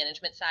wealth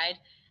management side,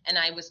 and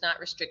I was not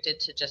restricted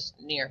to just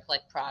New York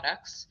Life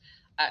products.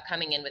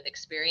 Coming in with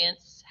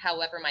experience.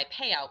 However, my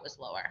payout was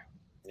lower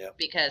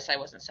because I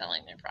wasn't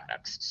selling their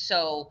products.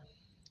 So,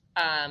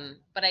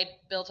 but I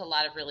built a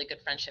lot of really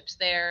good friendships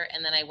there.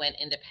 And then I went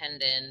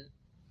independent.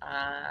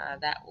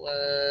 That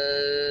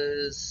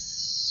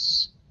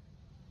was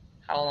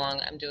how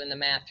long? I'm doing the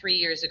math. 3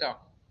 years ago.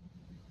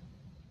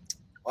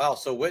 Wow.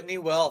 So Whitney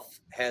Wealth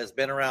has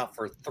been around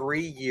for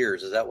 3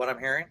 years. Is that what I'm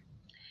hearing?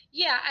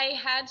 Yeah, I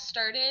had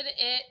started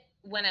it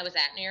when I was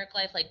at New York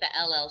Life, like the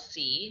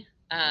LLC.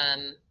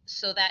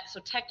 So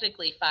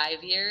technically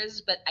 5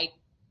 years, but I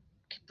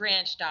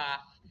branched off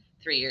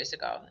 3 years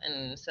ago,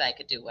 and so I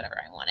could do whatever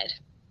I wanted.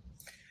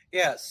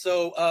 Yeah.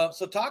 So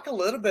talk a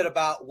little bit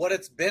about what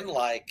it's been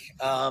like,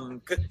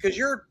 because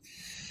you're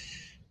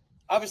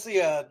obviously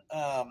a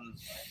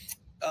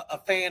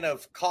fan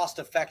of cost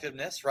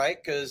effectiveness, right?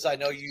 Because I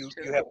know you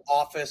have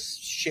office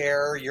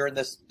share. You're in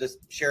this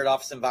shared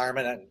office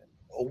environment, and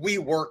a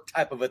WeWork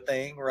type of a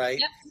thing, right?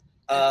 Yep.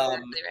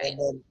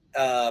 Exactly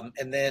right.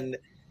 And then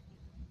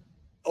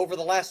over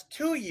the last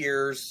 2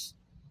 years,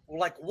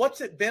 like,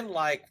 what's it been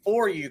like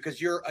for you?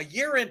 Because you're a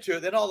year into it,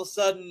 then all of a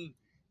sudden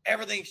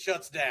everything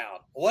shuts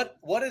down. What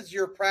has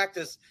your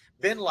practice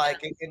been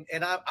like?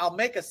 And I'll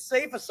make a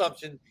safe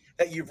assumption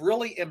that you've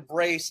really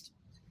embraced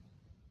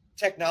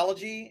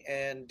technology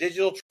and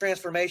digital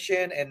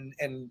transformation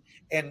and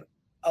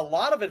a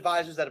lot of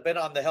advisors that have been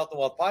on the Health and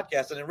Wealth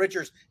podcast, and then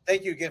Richards,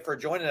 thank you again for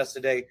joining us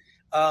today.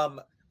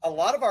 A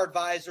lot of our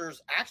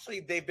advisors, actually,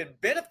 they've been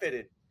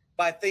benefited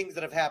by things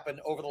that have happened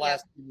over the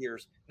last few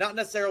years, not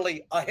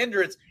necessarily a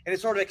hindrance, and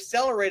it sort of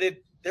accelerated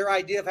their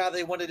idea of how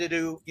they wanted to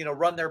do,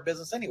 run their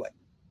business anyway.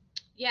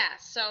 Yeah.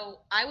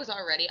 So I was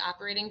already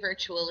operating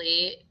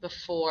virtually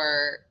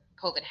before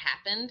COVID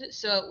happened.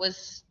 So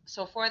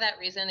for that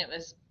reason, it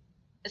was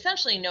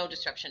essentially no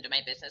disruption to my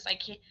business. I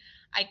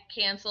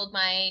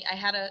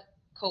had a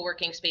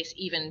co-working space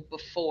even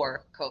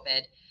before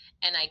COVID,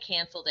 and I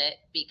canceled it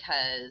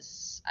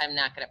because I'm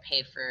not going to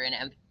pay for an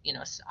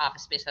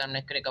office space that I'm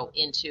not going to go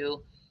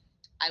into.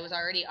 I was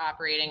already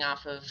operating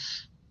off of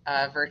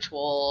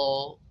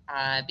virtual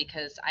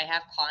because I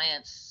have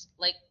clients.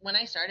 Like when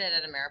I started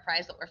at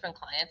Ameriprise, the orphan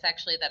clients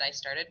actually that I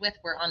started with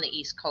were on the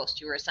East Coast.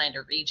 You were assigned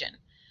a region.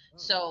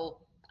 So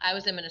I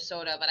was in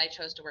Minnesota, but I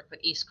chose to work with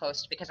East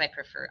Coast because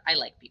I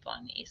like people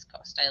on the East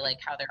Coast. I like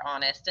how they're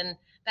honest. And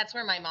that's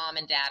where my mom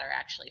and dad are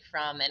actually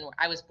from. And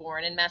I was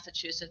born in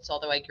Massachusetts,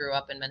 although I grew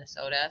up in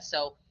Minnesota.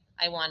 So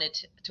I wanted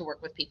to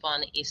work with people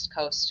on the East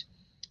Coast.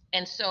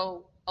 And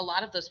so a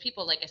lot of those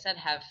people, like I said,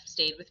 have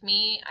stayed with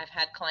me. I've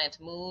had clients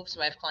move.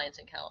 So I have clients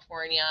in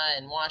California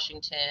and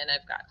Washington.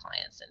 I've got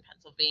clients in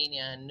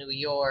Pennsylvania and New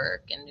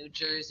York and New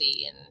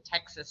Jersey and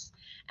Texas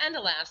and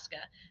Alaska.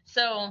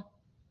 So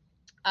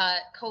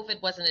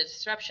COVID wasn't a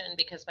disruption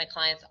because my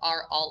clients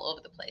are all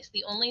over the place.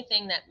 The only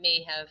thing that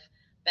may have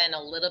been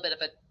a little bit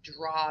of a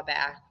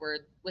drawback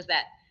was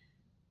that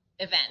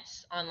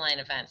online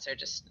events are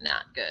just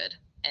not good.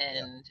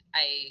 And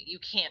you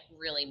can't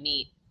really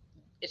meet.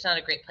 It's not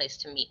a great place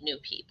to meet new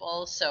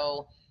people.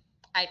 So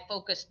I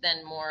focused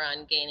then more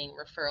on gaining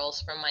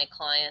referrals from my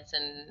clients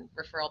and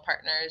referral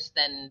partners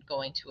than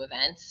going to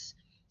events.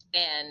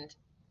 And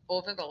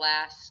over the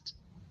last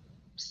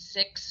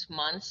 6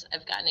 months,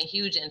 I've gotten a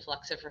huge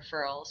influx of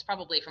referrals,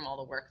 probably from all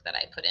the work that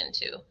I put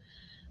into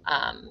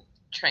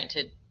trying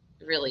to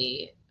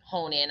really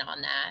hone in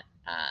on that.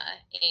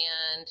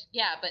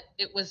 But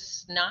it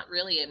was not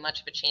really much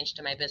of a change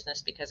to my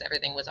business because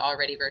everything was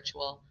already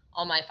virtual.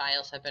 All my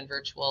files have been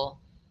virtual.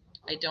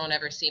 I don't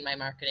ever see my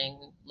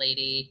marketing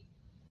lady,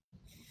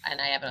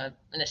 and I have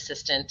an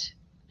assistant,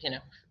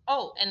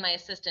 Oh, and my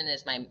assistant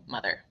is my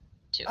mother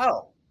too.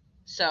 Oh,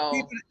 so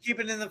keep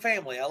it in the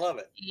family. I love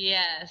it.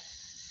 Yes.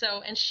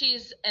 So, and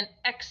she's an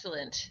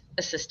excellent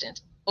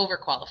assistant,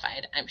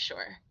 overqualified, I'm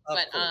sure.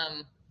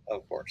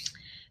 Of course.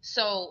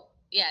 So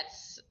yeah,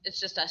 it's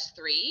just us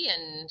three,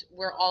 and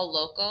we're all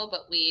local,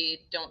 but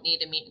we don't need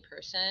to meet in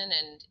person,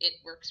 and it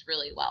works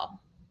really well.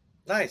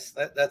 Nice.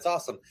 That's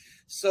awesome.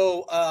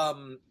 So,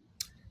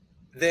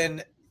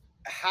 then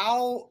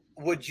how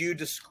would you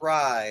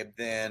describe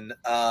then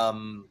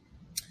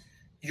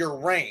your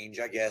range,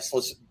 I guess?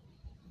 Let's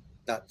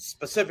not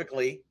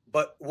specifically,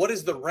 but what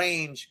is the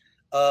range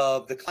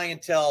of the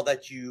clientele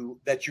that you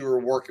are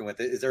working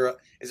with? Is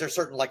there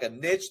certain like a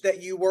niche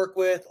that you work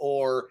with,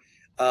 or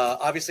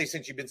obviously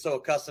since you've been so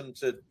accustomed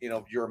to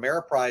your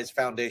Ameriprise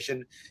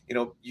Foundation,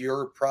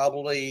 you're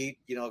probably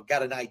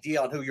got an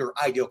idea on who your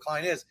ideal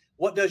client is.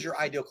 What does your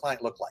ideal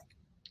client look like?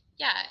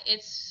 Yeah,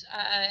 it's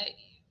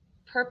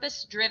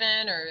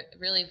purpose-driven or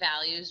really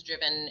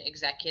values-driven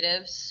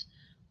executives.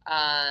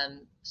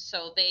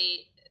 So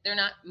they're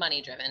not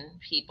money-driven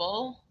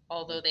people,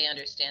 although they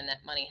understand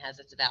that money has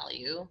its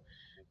value.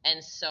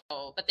 And so,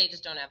 but they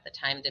just don't have the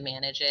time to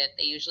manage it.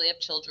 They usually have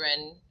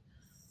children,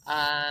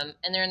 and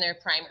they're in their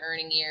prime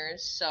earning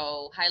years.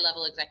 So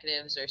high-level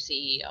executives or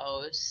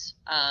CEOs,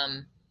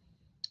 and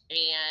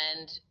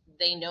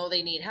they know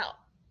they need help.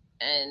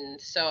 And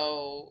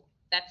so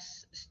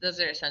those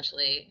are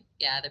essentially,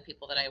 the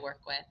people that I work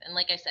with. And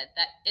like I said,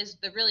 that is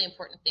the really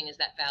important thing, is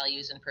that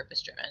values and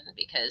purpose driven,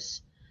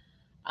 because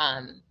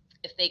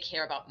if they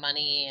care about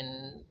money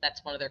and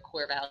that's one of their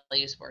core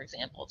values, for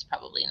example, it's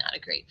probably not a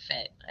great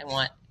fit. I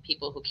want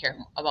people who care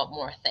about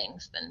more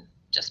things than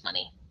just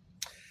money.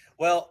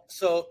 Well,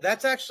 so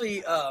that's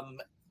actually,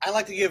 I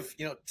like to give,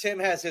 Tim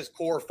has his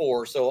core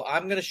four. So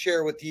I'm going to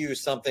share with you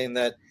something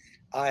that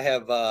I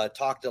have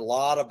talked a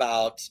lot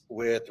about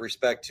with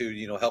respect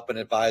to, helping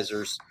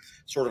advisors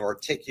sort of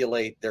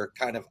articulate their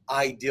kind of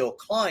ideal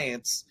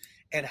clients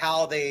and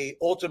how they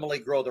ultimately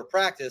grow their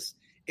practice,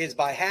 is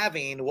by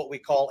having what we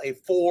call a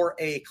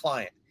 4A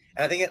client.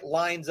 And I think it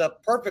lines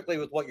up perfectly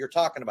with what you're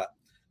talking about.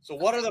 So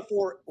what are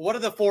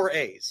the four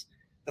A's?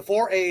 The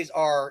 4 A's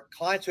are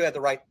clients who have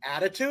the right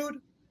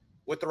attitude,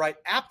 with the right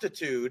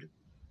aptitude,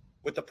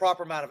 with the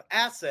proper amount of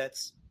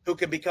assets, who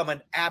can become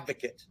an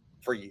advocate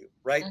for you,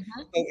 right?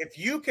 Mm-hmm. So if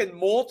you can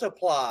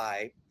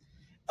multiply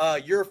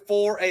your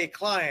 4A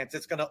clients,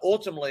 it's going to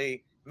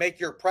ultimately make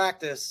your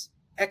practice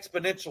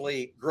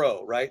exponentially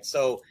grow, right?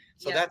 So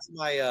that's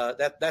my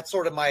that's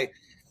sort of my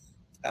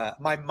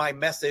my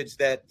message,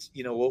 that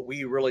what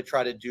we really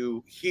try to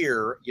do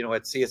here,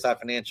 at CSI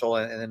Financial,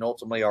 and then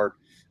ultimately our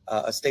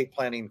estate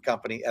planning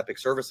company, Epic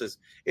Services,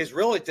 is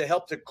really to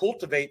help to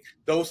cultivate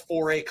those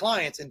 4A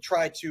clients and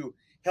try to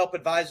help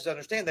advisors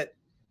understand that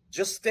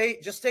just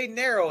stay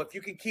narrow. If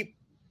you can keep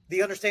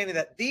the understanding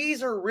that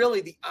these are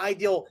really the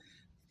ideal.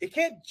 It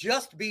can't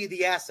just be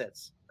the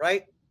assets,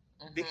 right?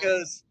 Mhm.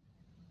 Because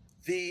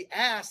the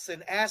ass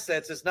and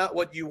assets is not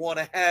what you want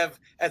to have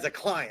as a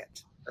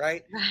client,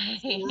 right? Right.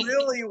 You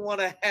really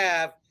want to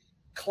have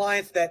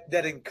clients that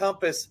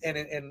encompass and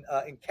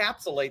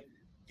encapsulate,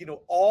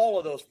 all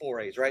of those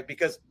 4 A's, right?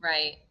 Because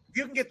Right.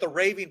 you can get the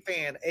raving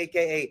fan,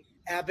 aka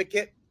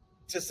advocate,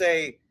 to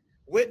say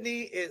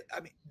Whitney is. I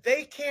mean,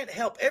 they can't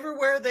help.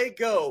 Everywhere they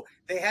go,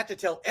 they have to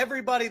tell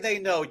everybody they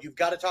know, you've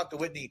got to talk to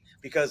Whitney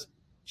because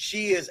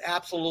she is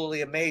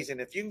absolutely amazing.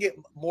 If you can get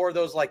more of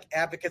those like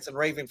advocates and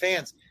raving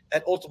fans,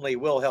 that ultimately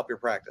will help your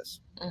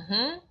practice.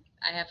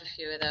 I have a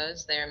few of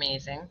those. They're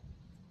amazing.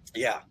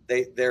 Yeah,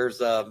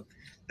 there's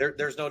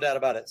no doubt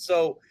about it.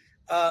 So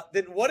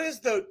then what is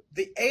the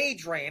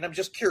age range? I'm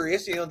just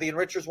curious, the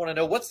enrichers want to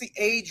know, what's the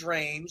age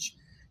range,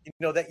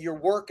 that you're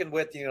working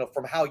with,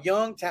 from how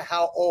young to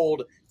how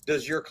old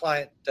does your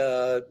client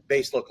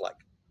base look like?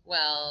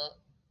 Well,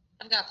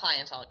 I've got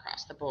clients all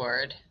across the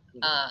board,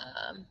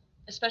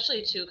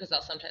 especially too, because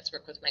I'll sometimes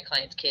work with my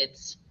clients'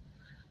 kids.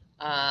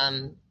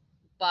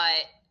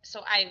 But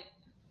so I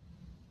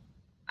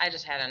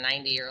just had a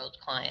 90-year-old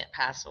client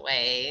pass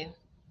away,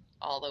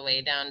 all the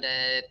way down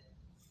to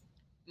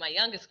my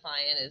youngest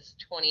client is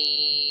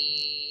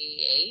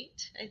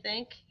 28, I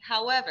think.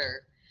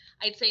 However,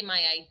 I'd say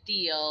my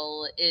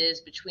ideal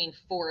is between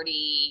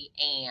 40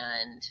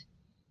 and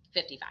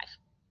 55.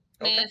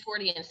 Okay. Man,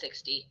 40 and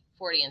 60.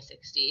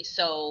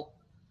 So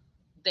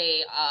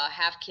they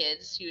have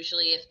kids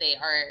usually if they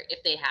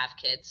have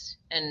kids,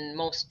 and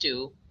most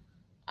do,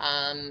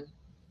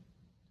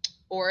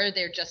 or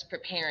they're just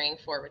preparing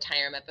for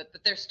retirement, but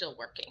they're still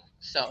working.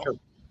 So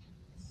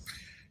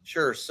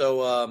sure.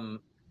 So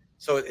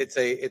so it's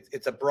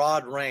a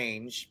broad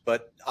range,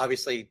 but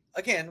obviously,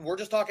 again, we're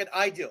just talking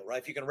ideal, right?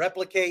 If you can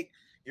replicate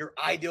your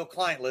ideal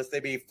client list,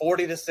 they'd be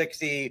 40 to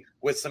 60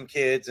 with some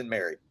kids and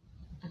married.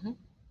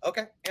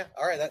 Okay. Yeah.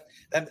 All right.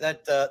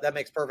 That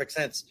makes perfect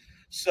sense.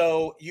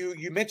 So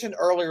you mentioned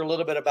earlier a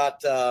little bit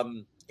about,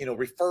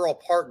 referral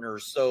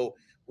partners. So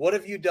what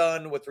have you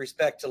done with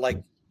respect to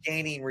like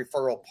gaining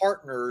referral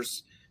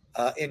partners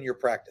in your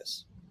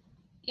practice?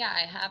 Yeah,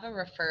 I have a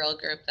referral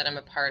group that I'm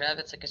a part of.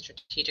 It's like a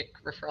strategic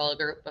referral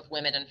group of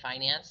women in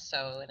finance.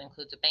 So it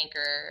includes a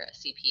banker, a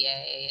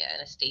CPA,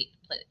 an estate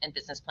and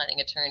business planning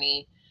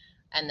attorney,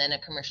 and then a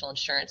commercial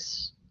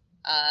insurance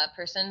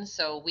person.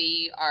 So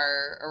we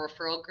are a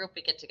referral group.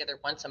 We get together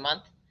once a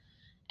month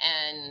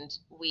and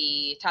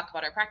we talk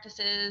about our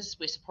practices.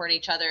 We support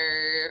each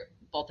other,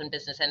 both in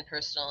business and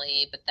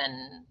personally, but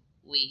then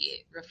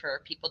we refer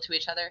people to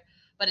each other.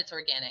 But it's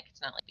organic.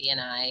 It's not like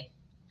BNI.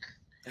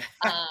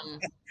 No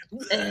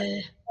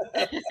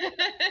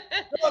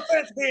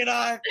offense,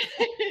 BNI.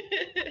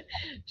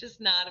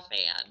 Just not a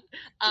fan.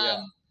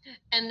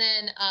 And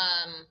then,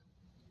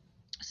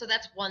 so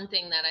that's one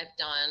thing that I've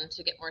done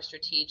to get more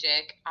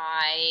strategic.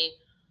 I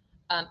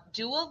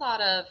do a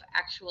lot of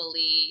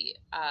actually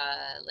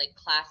like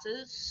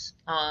classes.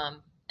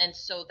 And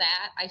so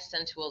that I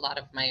send to a lot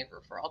of my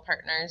referral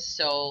partners.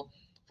 So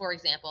for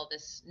example,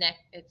 it's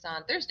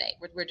on Thursday.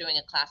 We're doing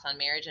a class on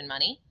marriage and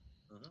money.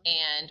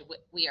 And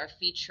we are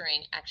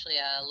featuring actually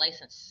a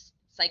licensed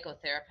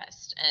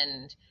psychotherapist,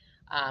 and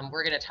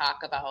we're going to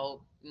talk about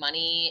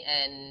money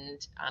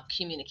and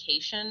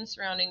communication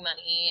surrounding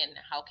money and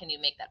how can you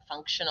make that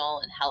functional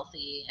and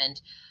healthy. And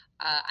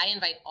I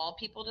invite all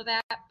people to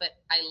that, but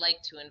I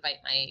like to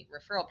invite my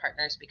referral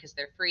partners because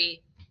they're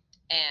free,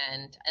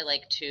 and I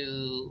like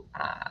to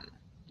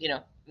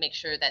make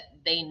sure that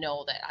they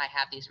know that I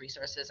have these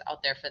resources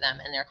out there for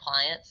them and their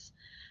clients.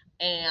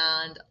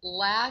 And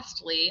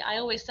lastly, I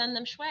always send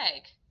them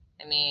swag.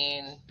 I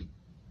mean,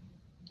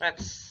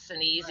 that's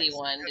an easy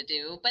one to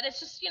do, but it's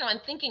just, I'm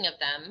thinking of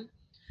them.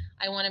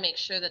 I want to make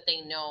sure that they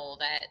know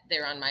that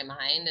they're on my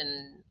mind,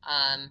 and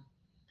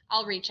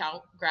I'll reach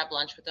out, grab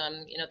lunch with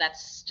them.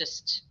 That's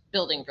just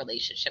building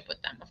relationship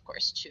with them, of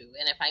course, too.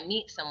 And if I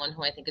meet someone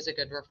who I think is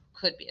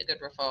could be a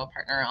good referral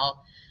partner,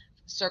 I'll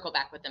circle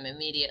back with them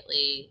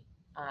immediately,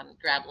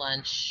 grab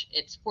lunch.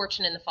 It's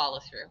fortune in the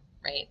follow through,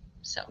 right?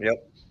 So.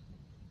 Yep.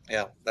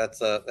 Yeah,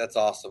 that's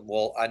awesome.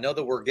 Well, I know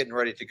that we're getting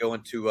ready to go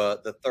into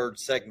the third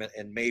segment,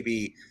 and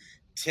maybe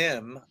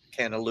Tim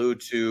can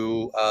allude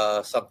to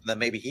something that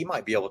maybe he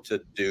might be able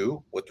to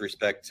do with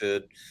respect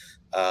to,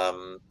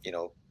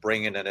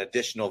 bringing an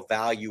additional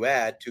value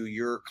add to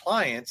your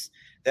clients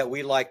that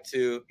we like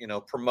to,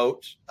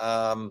 promote.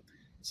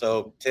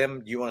 So,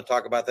 Tim, do you want to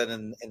talk about that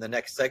in the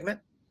next segment?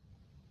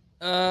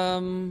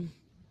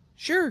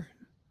 Sure.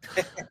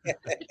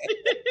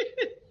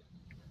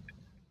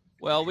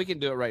 Well, we can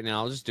do it right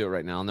now. I'll just do it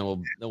right now, and then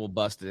we'll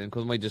bust it in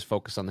because we might just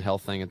focus on the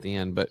health thing at the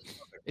end. But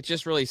it's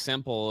just really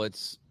simple.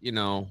 It's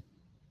the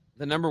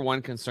number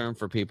one concern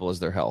for people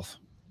is their health,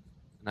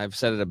 and I've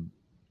said it a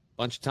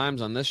bunch of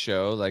times on this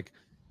show. Like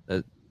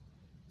the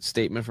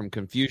statement from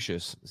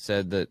Confucius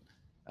said that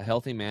a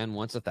healthy man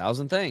wants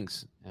 1,000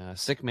 things, a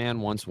sick man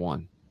wants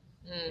one.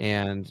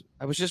 And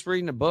I was just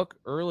reading a book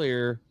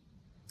earlier,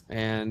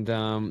 and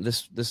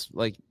this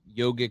like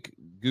yogic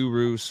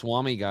guru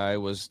Swami guy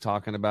was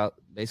talking about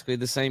basically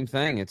the same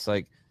thing. It's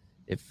like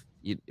if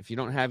you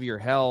don't have your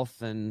health,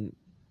 then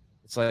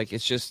it's like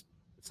it's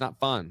not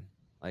fun.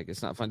 Like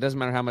it's not fun. It doesn't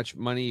matter how much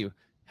money you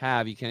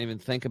have, you can't even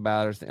think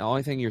about it. The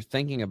only thing you're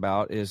thinking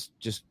about is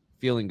just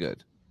feeling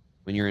good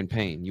when you're in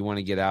pain. You want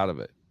to get out of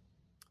it.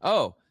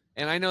 Oh,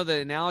 and I know the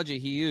analogy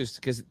he used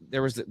because I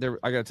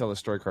got to tell the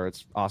story, Carter.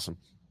 It's awesome.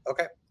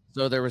 Okay.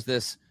 So there was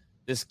this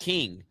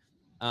king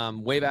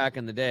way back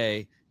in the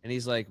day, and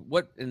he's like,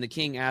 what? And the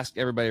king asked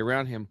everybody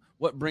around him,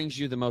 what brings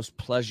you the most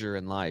pleasure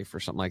in life, or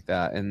something like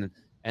that. And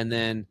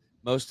then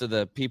most of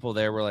the people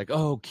there were like,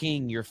 oh,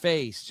 king, your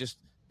face, just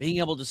being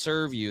able to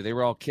serve you. They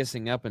were all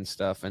kissing up and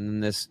stuff. And then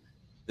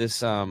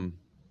this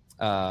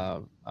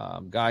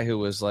guy who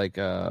was like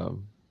a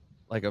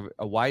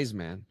wise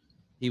man,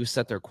 he was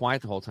sat there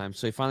quiet the whole time.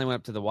 So he finally went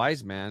up to the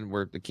wise man,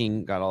 where the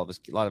king got a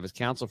lot of his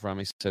counsel from.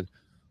 He said,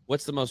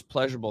 what's the most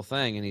pleasurable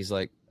thing? And he's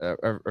like,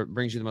 or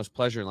brings you the most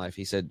pleasure in life?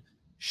 He said,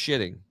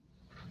 shitting.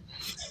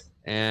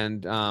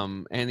 And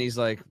he's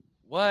like,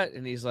 what?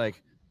 And he's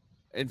like,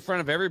 in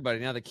front of everybody.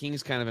 Now the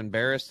king's kind of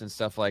embarrassed and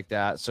stuff like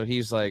that. So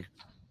he's like,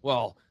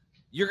 well,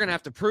 you're going to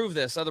have to prove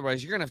this.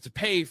 Otherwise, you're going to have to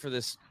pay for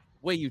this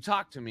way you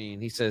talk to me.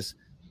 And he says,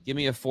 give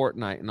me a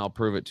fortnight and I'll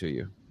prove it to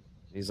you. And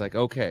he's like,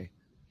 okay.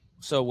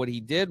 So what he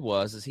did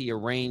is he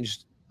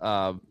arranged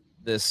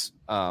this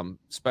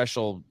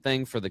special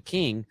thing for the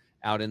king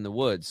out in the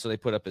woods. So they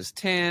put up his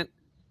tent,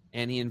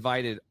 and he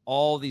invited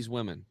all these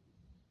women,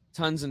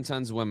 tons and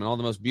tons of women, all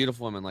the most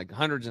beautiful women, like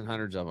hundreds and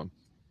hundreds of them.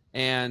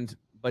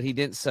 But he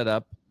didn't set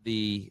up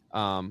the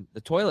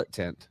toilet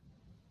tent.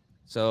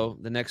 So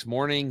the next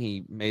morning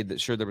he made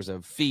sure there was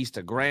a feast,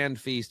 a grand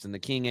feast, and the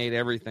king ate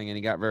everything, and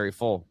he got very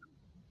full.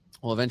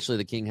 Well, eventually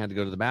the king had to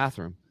go to the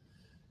bathroom,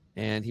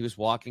 and he was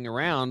walking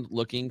around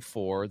looking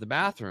for the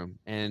bathroom.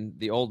 And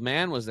the old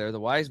man was there, the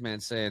wise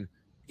man, saying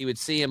he would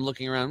see him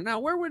looking around.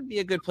 Now, where would be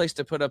a good place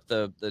to put up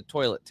the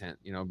toilet tent?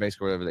 You know,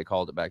 basically whatever they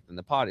called it back then,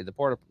 the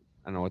porta.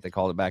 I don't know what they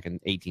called it back in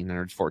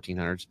 1800s,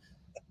 1400s,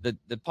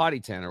 the potty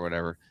tent or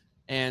whatever.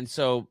 And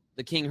so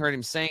the king heard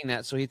him saying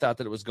that, so he thought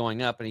that it was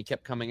going up, and he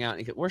kept coming out.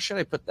 And he said, where should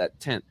I put that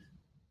tent?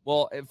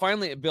 Well,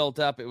 finally it built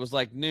up. It was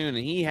like noon,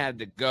 and he had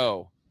to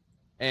go.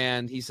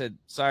 And he said,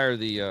 sire,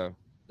 the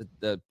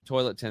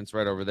toilet tent's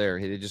right over there.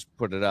 He just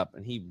put it up,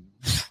 and he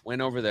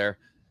went over there.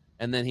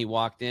 And then he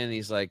walked in, and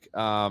he's like,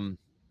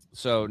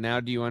 so now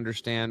do you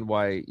understand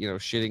why,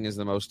 shitting is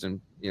the most,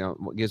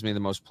 what gives me the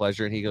most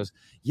pleasure? And he goes,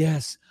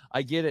 yes,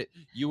 I get it.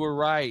 You were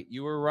right.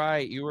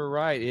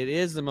 It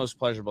is the most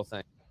pleasurable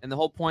thing. And the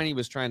whole point he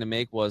was trying to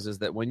make is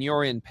that when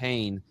you're in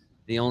pain,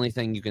 the only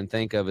thing you can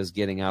think of is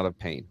getting out of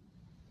pain,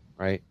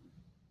 right?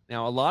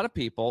 Now, a lot of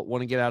people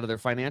want to get out of their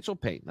financial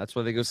pain. That's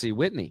why they go see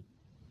Whitney.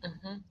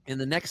 Mm-hmm. In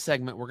the next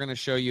segment, we're going to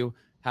show you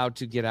how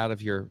to get out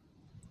of your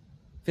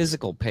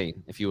physical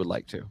pain, if you would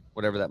like to,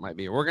 whatever that might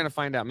be. We're going to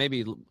find out.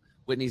 Maybe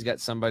Whitney's got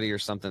somebody or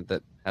something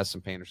that has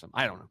some pain or something.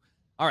 I don't know.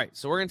 All right,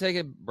 so we're going to take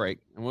a break.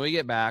 And when we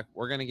get back,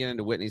 we're going to get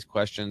into Whitney's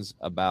questions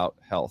about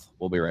health.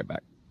 We'll be right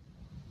back.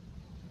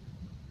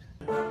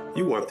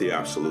 You want the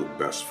absolute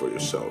best for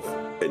yourself,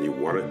 and you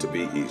want it to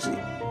be easy.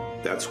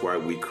 That's why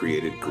we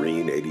created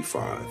Green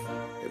 85.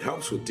 It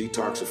helps with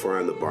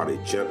detoxifying the body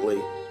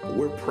gently.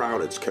 We're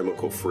proud it's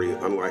chemical-free,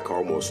 unlike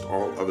almost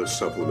all other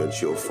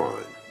supplements you'll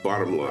find.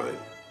 Bottom line,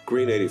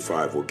 Green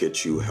 85 will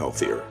get you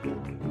healthier.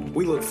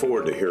 We look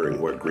forward to hearing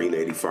what Green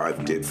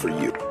 85 did for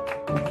you.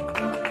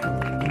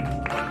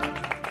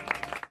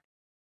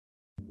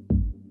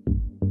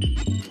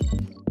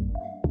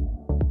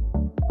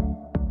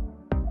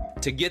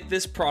 To get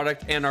this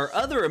product and our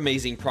other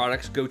amazing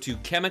products, go to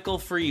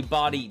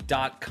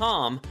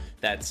chemicalfreebody.com.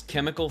 That's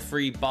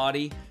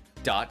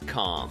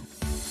chemicalfreebody.com.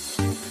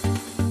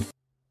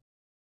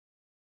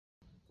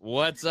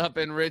 What's up,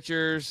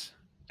 Enrichers?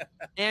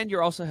 And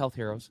you're also health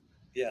heroes.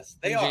 Yes,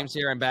 they are. James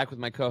here. I'm back with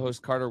my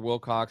co-host, Carter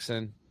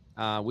Wilcoxon.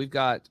 We've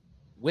got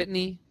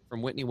Whitney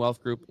from Whitney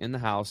Wealth Group in the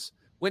house.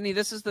 Whitney,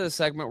 this is the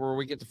segment where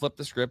we get to flip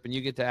the script, and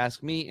you get to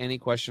ask me any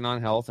question on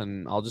health,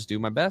 and I'll just do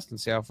my best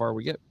and see how far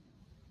we get.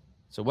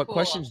 So what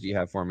questions do you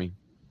have for me?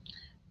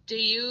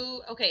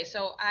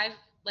 So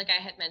like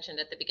I had mentioned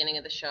at the beginning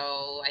of the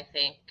show, I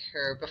think,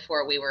 or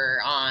before we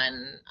were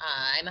on,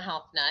 I'm a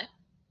health nut.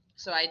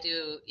 So I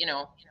do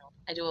a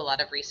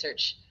lot of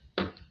research,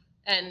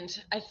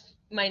 and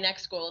my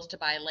next goal is to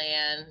buy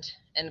land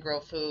and grow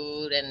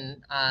food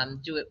and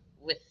do it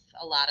with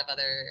a lot of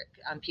other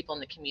people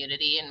in the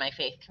community, in my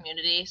faith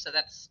community. So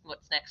that's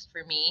what's next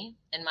for me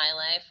in my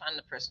life on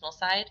the personal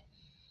side.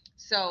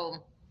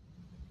 So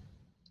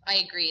I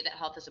agree that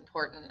health is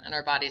important and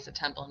our body is a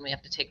temple and we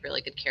have to take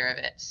really good care of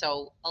it.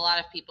 So a lot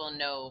of people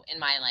know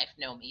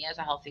me as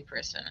a healthy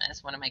person,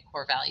 as one of my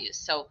core values.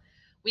 So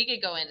we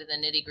could go into the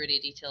nitty gritty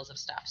details of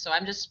stuff. So I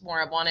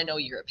want to know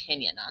your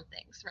opinion on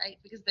things, right?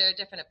 Because there are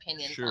different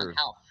opinions on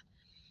health.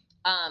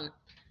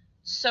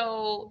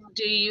 So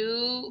do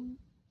you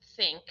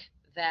think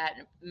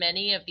that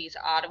many of these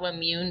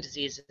autoimmune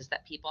diseases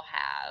that people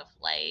have,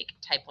 like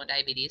type 1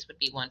 diabetes would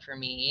be one for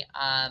me,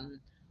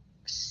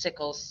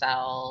 sickle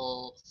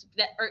cell,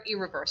 that are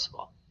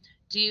irreversible?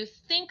 do you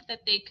think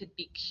that they could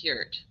be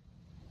cured?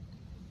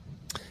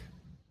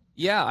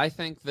 Yeah, I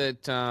think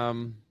that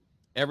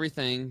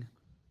everything,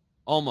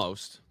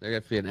 almost, there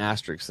have to be an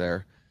asterisk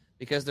there,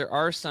 because there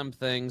are some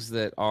things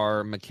that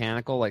are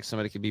mechanical, like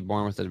somebody could be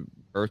born with a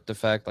birth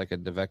defect, like a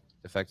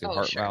defective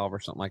heart valve or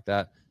something like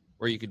that,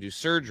 where you could do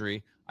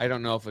surgery. I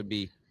don't know if it'd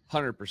be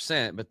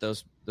 100%, but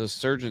those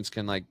surgeons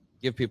can like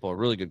give people a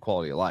really good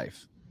quality of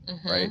life,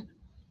 right?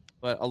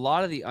 But a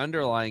lot of the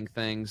underlying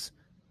things,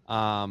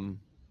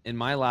 in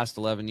my last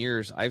 11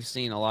 years, I've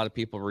seen a lot of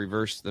people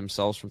reverse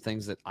themselves from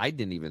things that I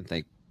didn't even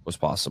think was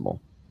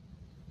possible.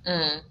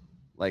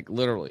 Like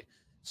literally.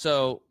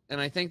 So,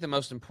 and I think the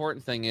most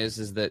important thing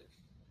is that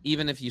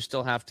even if you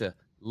still have to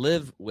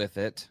live with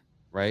it,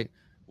 right?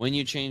 When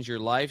you change your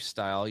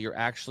lifestyle, you're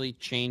actually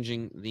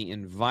changing the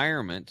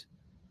environment,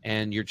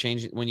 and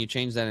when you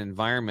change that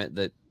environment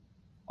that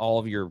all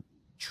of your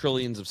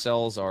trillions of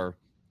cells are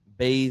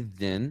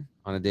bathed in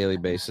on a daily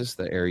basis,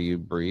 the air you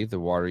breathe, the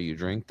water you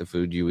drink, the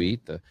food you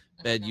eat, the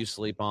bed you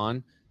sleep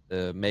on,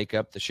 the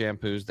makeup, the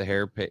shampoos, the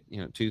hair,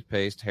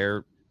 toothpaste,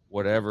 hair,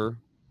 whatever,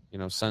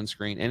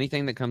 sunscreen,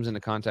 anything that comes into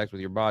contact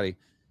with your body,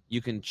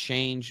 you can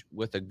change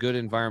with a good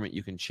environment.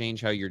 You can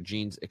change how your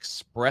genes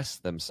express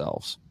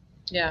themselves.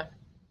 Yeah.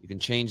 You can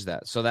change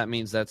that. So that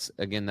means that's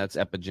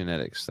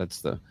epigenetics.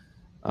 That's the,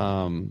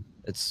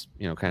 it's,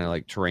 kind of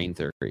like terrain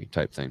theory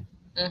type thing.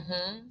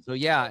 So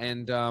yeah.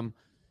 And, and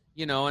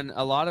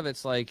a lot of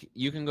it's like,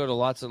 you can go to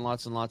lots and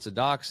lots and lots of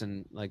docs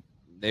and like,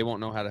 they won't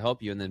know how to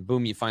help you. And then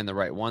boom, you find the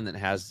right one that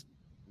has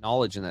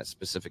knowledge in that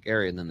specific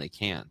area, and then they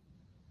can.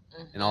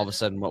 And all of a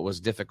sudden what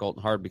was difficult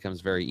and hard becomes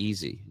very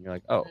easy. And you're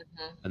like, oh,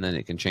 and then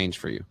it can change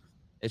for you.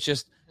 It's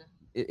just,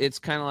 it's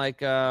kind of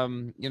like,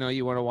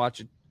 you want to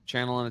watch a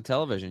channel on a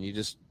television.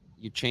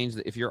 You change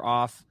if you're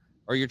off,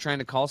 or you're trying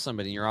to call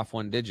somebody and you're off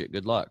one digit,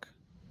 good luck.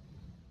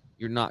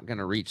 You're not going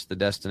to reach the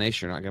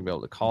destination. You're not going to be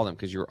able to call them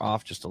because you're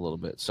off just a little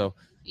bit. So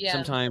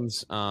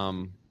sometimes, a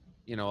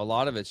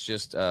lot of it's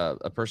just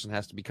a person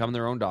has to become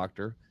their own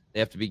doctor.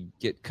 They have to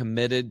get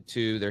committed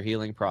to their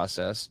healing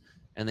process,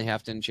 and they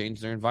have to change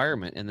their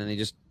environment. And then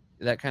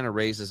that kind of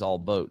raises all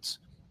boats,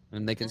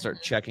 and they can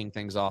start checking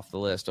things off the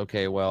list.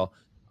 Okay, well,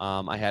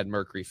 I had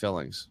mercury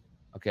fillings.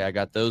 Okay, I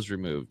got those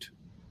removed.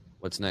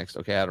 What's next?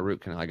 Okay, I had a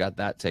root canal. I got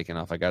that taken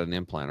off. I got an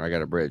implant, or I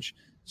got a bridge.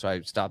 So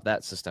I stopped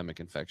that systemic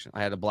infection.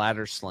 I had a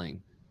bladder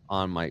sling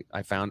on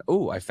I found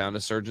a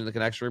surgeon that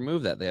can actually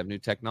remove that. They have new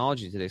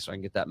technology today, so I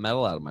can get that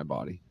metal out of my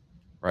body,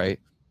 right?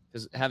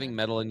 Because having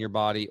metal in your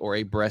body or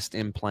a breast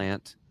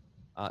implant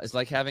is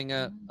like having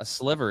a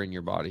sliver in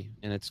your body,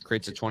 and it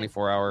creates a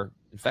 24-hour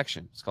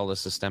infection. It's called a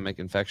systemic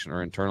infection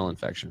or internal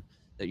infection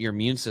that your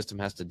immune system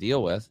has to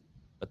deal with,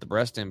 but the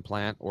breast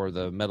implant or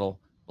the metal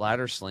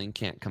bladder sling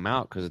can't come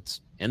out because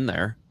it's in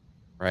there,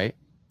 right?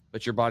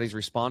 But your body's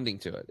responding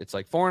to it. It's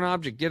like foreign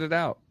object, get it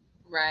out,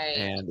 right?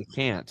 And it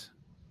can't.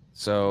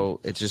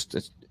 So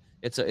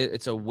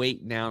it's a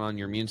weight down on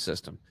your immune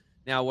system.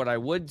 Now, what I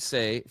would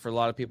say for a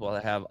lot of people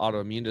that have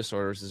autoimmune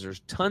disorders is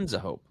there's tons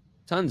of hope,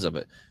 tons of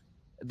it.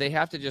 They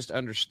have to just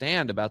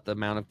understand about the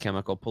amount of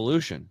chemical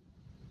pollution.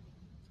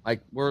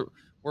 Like we're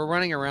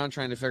running around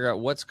trying to figure out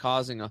what's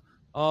causing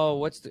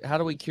how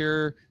do we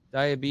cure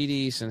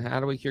diabetes and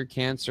how do we cure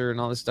cancer and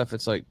all this stuff.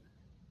 It's like,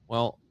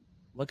 well,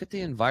 look at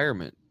the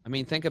environment. I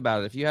mean, think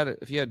about it.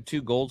 If you had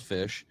two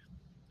goldfish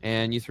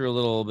and you threw a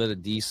little bit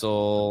of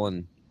diesel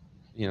and,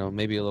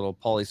 maybe a little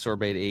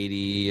polysorbate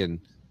 80 and,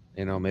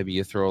 maybe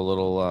you throw a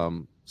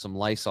little, some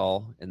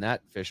Lysol in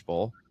that fish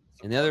bowl.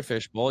 In the other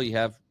fish bowl, you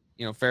have,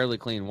 fairly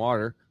clean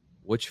water.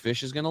 Which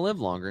fish is going to live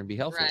longer and be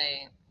healthy?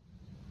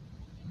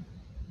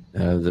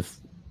 Right.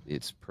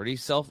 It's pretty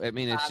it's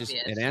obvious.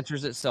 It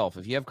answers itself.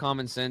 If you have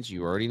common sense,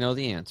 you already know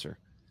the answer.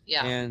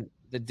 Yeah. And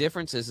the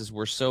difference is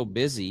we're so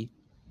busy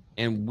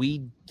and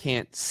we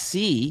can't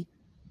see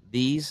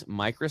these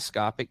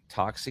microscopic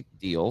toxic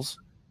deals.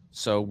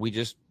 So we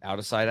just out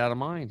of sight, out of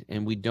mind.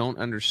 And we don't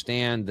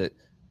understand that,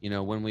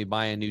 when we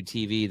buy a new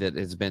TV that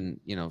has been,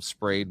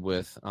 sprayed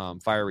with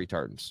fire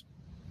retardants,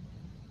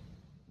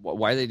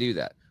 why they do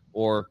that?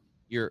 Or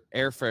your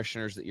air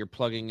fresheners that you're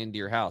plugging into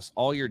your house.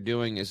 All you're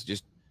doing is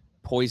just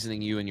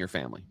poisoning you and your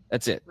family.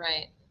 That's it.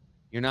 Right.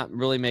 You're not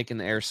really making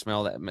the air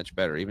smell that much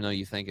better, even though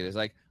you think it is.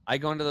 Like I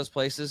go into those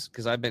places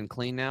because I've been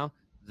clean now.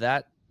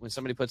 That when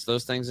somebody puts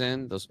those things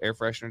in, those air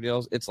freshener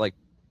deals, it's like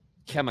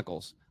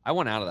chemicals. I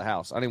want out of the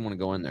house. I didn't want to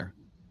go in there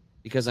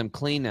because I'm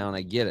clean now and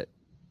I get it.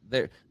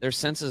 Their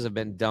senses have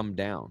been dumbed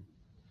down.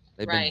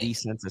 They've been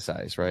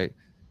desensitized, right?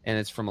 And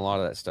it's from a lot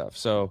of that stuff.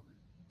 So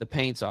the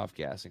paint's off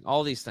gassing,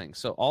 all these things.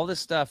 So all this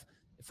stuff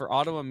for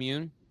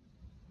autoimmune,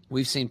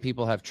 we've seen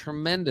people have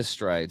tremendous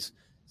strides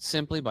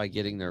simply by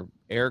getting their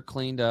air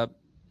cleaned up,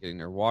 getting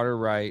their water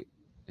right,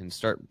 and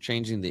start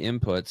changing the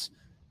inputs,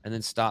 and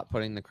then stop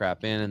putting the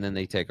crap in. And then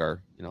they take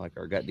our, like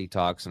our gut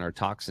detox and our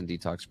toxin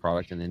detox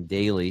product, and then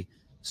daily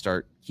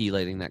start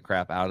chelating that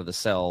crap out of the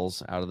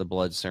cells, out of the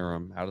blood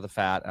serum, out of the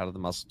fat, out of the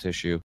muscle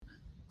tissue,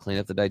 clean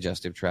up the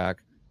digestive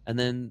tract. And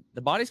then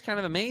the body's kind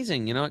of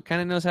amazing. It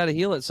kind of knows how to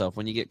heal itself.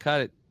 When you get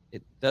cut,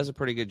 it does a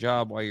pretty good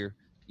job while you're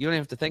You don't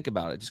have to think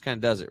about it. It just kind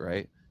of does it,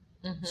 right?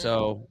 Mhm.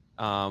 So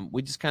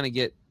we just kind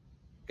of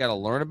got to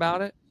learn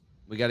about it.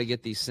 We got to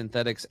get these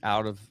synthetics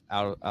out of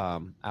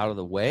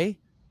the way,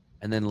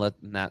 and then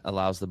that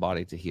allows the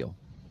body to heal.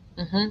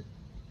 Mhm.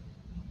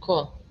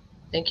 Cool.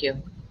 Thank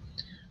you.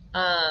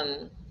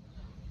 I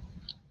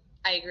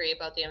agree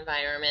about the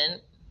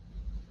environment,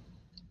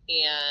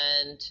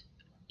 and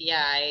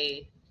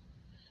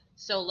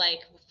so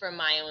like from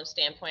my own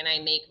standpoint, I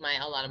make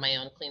a lot of my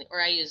own cleaning,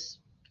 or I use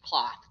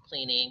cloth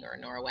cleaning or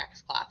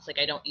Norwex cloths. Like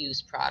I don't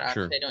use products.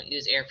 Sure. I don't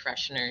use air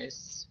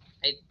fresheners.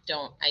 I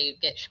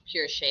get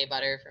pure shea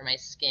butter for my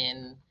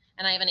skin,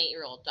 and I have an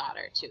 8-year-old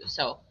daughter too.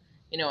 So,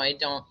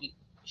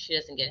 she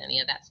doesn't get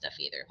any of that stuff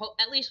either.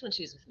 At least when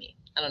she's with me.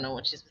 I don't know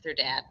when she's with her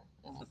dad.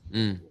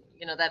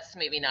 That's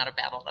maybe not a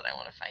battle that I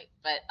want to fight.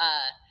 But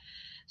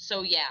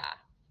so yeah.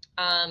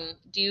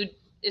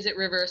 Is it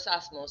reverse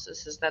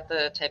osmosis? Is that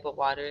the type of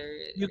water?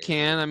 You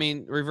can. I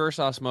mean, reverse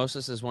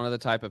osmosis is one of the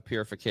type of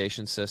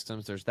purification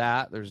systems. There's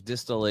that. There's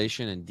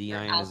distillation and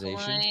deionization.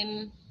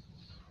 Alkaline?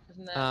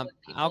 Isn't that what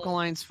people-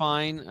 Alkaline's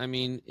fine. I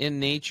mean, in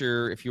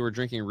nature, if you were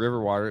drinking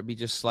river water, it'd be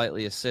just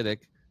slightly acidic.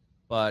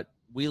 But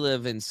we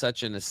live in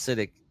such an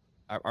acidic,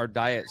 our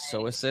diet's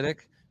so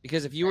acidic,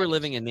 because if you were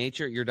living in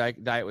nature, your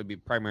diet would be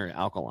primarily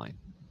alkaline.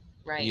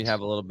 Right. And you'd have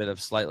a little bit of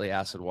slightly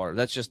acid water.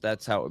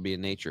 That's how it would be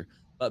in nature.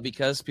 But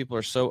because people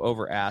are so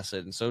over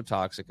acid and so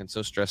toxic and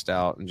so stressed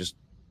out and just,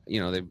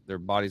 their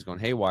body's going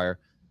haywire,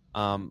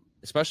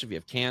 especially if you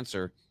have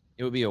cancer,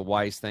 it would be a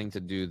wise thing to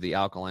do the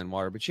alkaline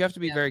water. But you have to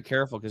be very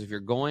careful, because if you're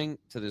going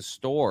to the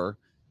store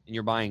and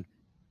you're buying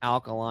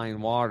alkaline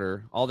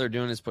water, all they're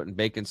doing is putting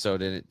baking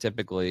soda in it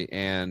typically,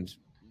 and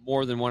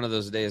more than one of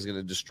those a day is going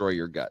to destroy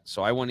your gut.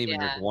 So I wouldn't even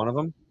drink one of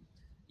them.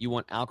 You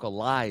want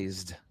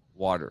alkalized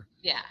water.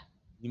 Yeah.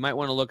 You might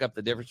want to look up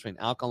the difference between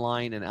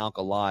alkaline and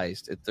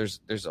alkalized.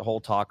 There's a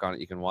whole talk on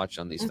it you can watch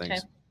on these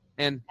things.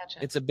 And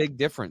it's a big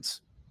difference.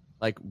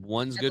 Like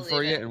one's good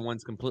for you and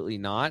one's completely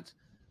not.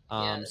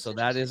 So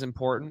that is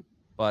important.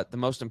 But the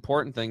most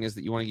important thing is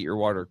that you want to get your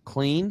water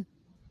clean,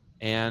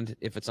 and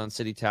if it's on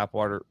city tap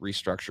water,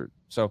 restructured.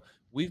 So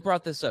we've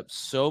brought this up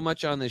so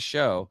much on this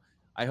show.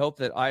 I hope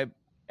that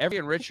every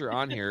enricher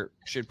on here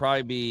should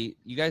probably be,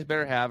 you guys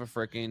better have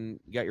you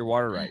got your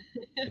water right.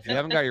 If you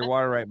haven't got your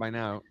water right by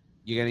now,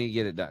 you're going to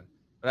get it done.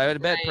 But I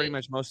would bet pretty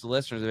much most of the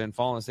listeners have been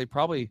following us. They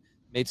probably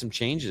made some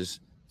changes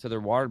to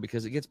their water,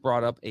 because it gets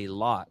brought up a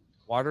lot.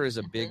 Water is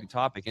a big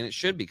topic, and it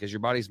should be, because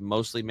your body's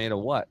mostly made of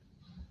what?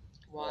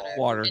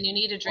 Water. And you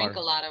need to drink a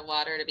lot of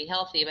water to be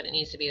healthy, but it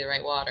needs to be the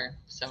right water.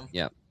 So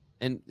yeah.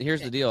 And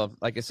here's the deal.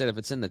 Like I said, if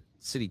it's in the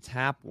city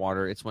tap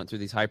water, it's went through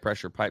these high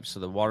pressure pipes, so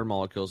the water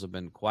molecules have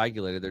been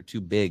coagulated. They're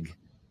too big.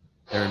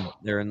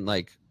 They're in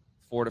like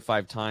 4 to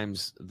 5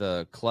 times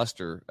the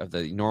cluster of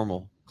the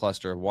normal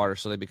cluster of water,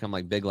 so they become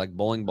like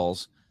bowling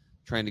balls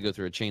trying to go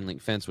through a chain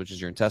link fence, which is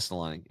your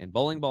intestinal lining. And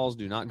bowling balls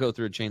do not go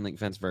through a chain link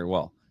fence very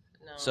well.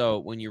 No. So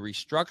when you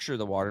restructure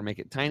the water, make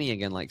it tiny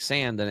again like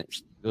sand, then it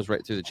goes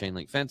right through the chain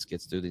link fence,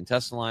 gets through the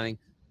intestinal lining,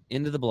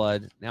 into the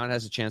blood. Now it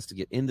has a chance to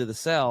get into the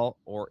cell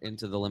or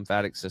into the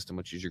lymphatic system,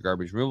 which is your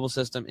garbage removal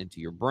system, into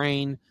your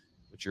brain,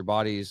 which your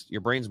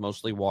brain's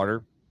mostly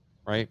water,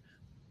 right?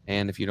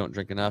 And if you don't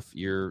drink enough,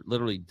 you're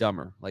literally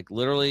dumber. Like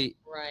literally,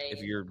 if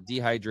you're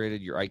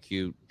dehydrated, your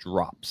IQ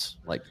drops.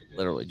 Like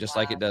literally, just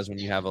like it does when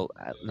you have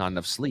not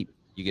enough sleep,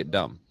 you get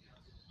dumb.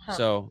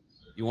 So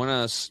you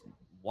want to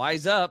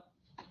wise up,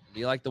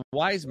 be like the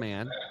wise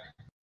man,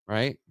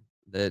 right?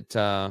 That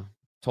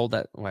told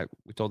that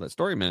we told that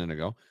story a minute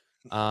ago.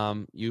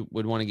 You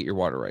would want to get your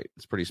water right.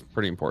 It's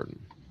pretty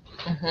important.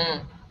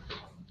 Mm-hmm.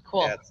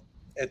 Cool. Yeah,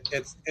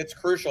 it's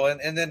crucial.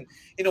 And then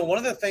one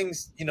of the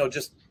things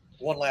just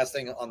one last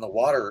thing on the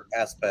water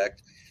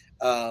aspect.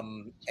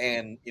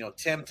 And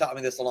Tim taught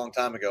me this a long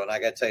time ago, and I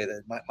got to tell you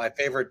that my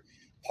favorite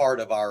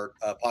part of our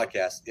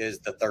podcast is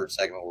the third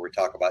segment where we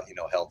talk about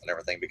health and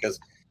everything, because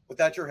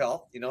without your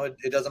health,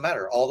 it doesn't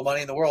matter. All the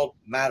money in the world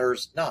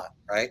matters not,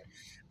 right?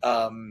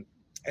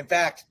 In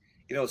fact,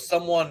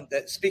 someone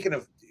that, speaking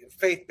of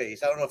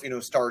faith-based, I don't know if you know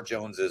Star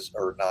Jones is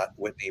or not,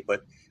 Whitney,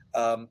 but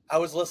I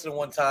was listening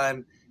one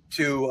time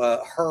to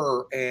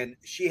her, and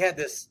she had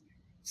this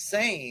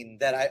saying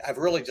that I've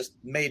really just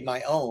made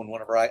my own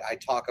whenever I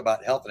talk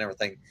about health and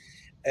everything.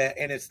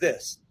 And it's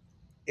this: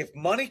 if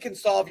money can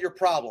solve your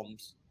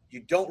problems,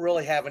 you don't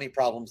really have any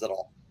problems at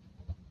all.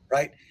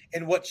 Right.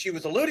 And what she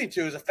was alluding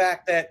to is the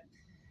fact that,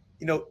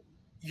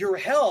 your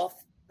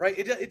health, right?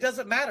 It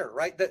doesn't matter,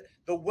 right?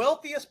 The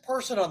wealthiest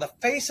person on the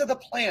face of the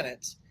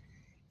planet,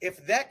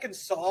 if that can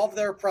solve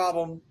their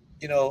problem,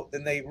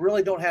 then they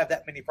really don't have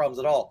that many problems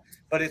at all.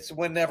 But it's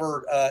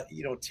whenever,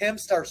 Tim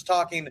starts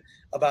talking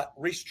about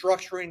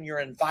restructuring your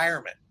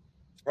environment,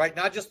 right?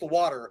 Not just the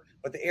water,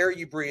 but the air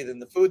you breathe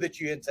and the food that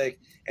you intake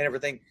and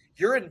everything.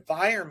 Your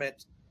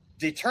environment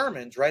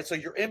determines, right? So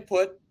your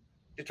input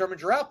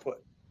determines your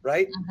output,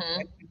 right? Mm-hmm.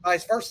 And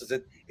vice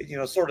versa.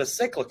 It sort of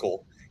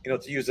cyclical,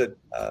 to use a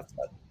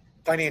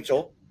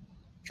financial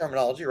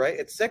terminology, right?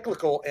 It's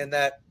cyclical in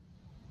that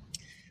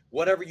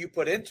whatever you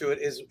put into it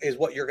is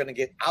what you're going to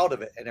get out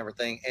of it and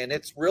everything. And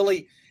it's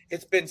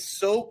been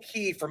so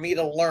key for me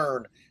to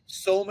learn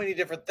so many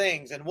different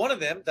things. And one of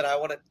them that I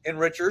want to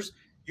enrichers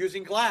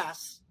using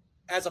glass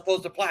as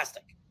opposed to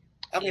plastic.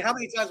 I mean, how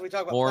many times we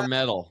talk about or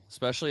metal,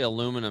 especially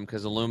aluminum,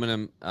 because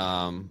aluminum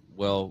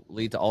will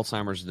lead to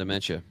Alzheimer's and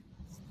dementia.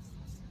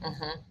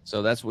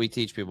 So that's what we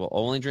teach people.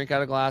 Only drink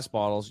out of glass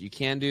bottles. You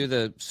can do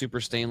the super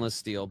stainless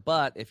steel,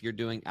 but if you're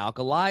doing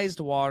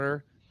alkalized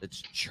water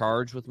that's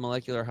charged with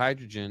molecular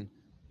hydrogen,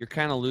 you're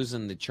kind of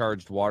losing the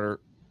charged water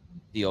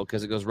deal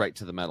because it goes right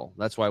to the metal.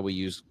 That's why we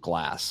use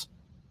glass.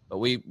 But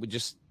we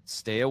just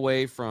stay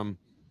away from,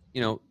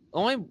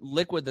 only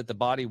liquid that the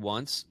body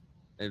wants,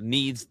 it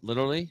needs,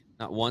 literally,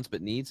 not wants,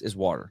 but needs, is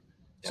water.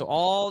 Yep. So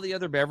all the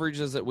other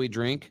beverages that we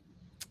drink,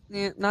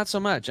 not so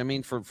much. I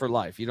mean, for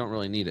life, you don't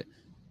really need it.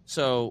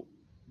 So,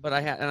 but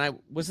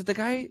was it the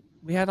guy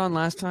we had on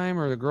last time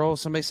or the girl?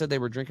 Somebody said they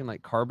were drinking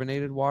like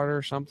carbonated water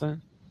or something.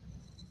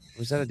 Or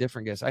was that a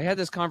different guest? I had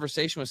this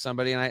conversation with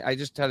somebody and I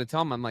just had to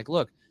tell them, I'm like,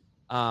 look,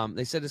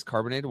 they said, is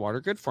carbonated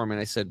water good for me?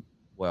 And I said,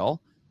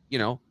 well,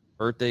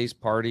 birthdays,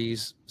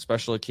 parties,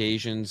 special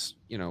occasions,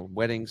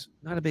 weddings,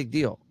 not a big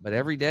deal. But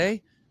every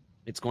day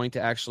it's going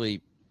to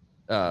actually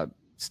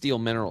steal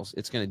minerals.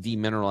 It's going to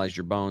demineralize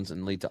your bones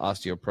and lead to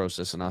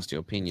osteoporosis and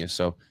osteopenia.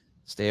 So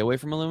stay away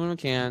from aluminum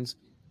cans.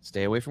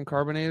 Stay away from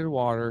carbonated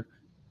water.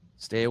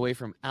 Stay away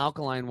from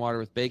alkaline water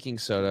with baking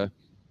soda.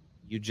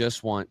 You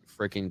just want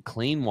freaking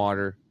clean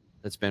water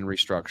that's been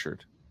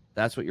restructured.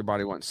 That's what your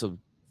body wants. So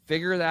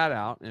figure that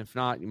out. And if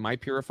not,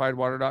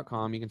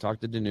 mypurifiedwater.com. You can talk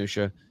to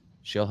Danusha.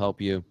 She'll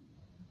help you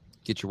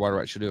get your water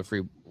right. She'll do a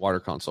free water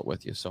consult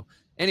with you. So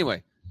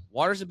anyway,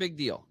 water's a big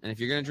deal. And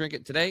if you're going to drink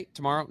it today,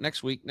 tomorrow,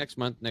 next week, next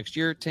month, next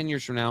year, 10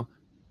 years from now,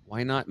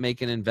 why not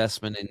make an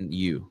investment in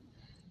you?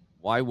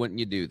 Why wouldn't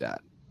you do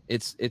that?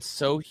 It's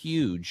so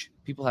huge.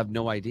 People have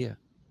no idea.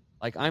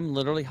 Like, I'm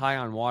literally high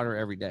on water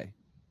every day.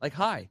 Like,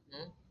 high.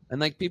 And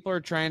like, people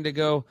are trying to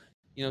go,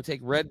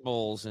 take Red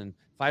Bulls and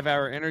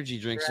 5-hour energy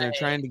drinks, and they're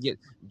trying to get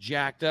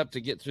jacked up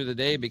to get through the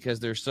day because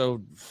they're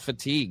so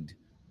fatigued.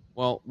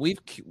 Well,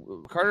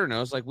 Carter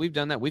knows, like, we've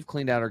done that. We've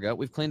cleaned out our gut.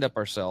 We've cleaned up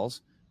our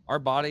cells. Our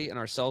body and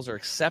our cells are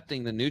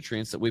accepting the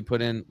nutrients that we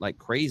put in like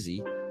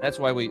crazy. That's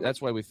why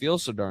we feel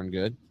so darn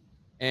good.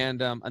 And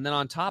then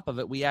on top of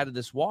it, we added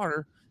this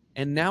water,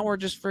 and now we're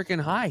just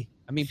freaking high.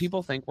 I mean,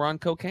 people think we're on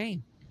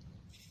cocaine,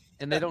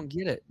 and they don't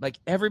get it. Like,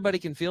 everybody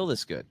can feel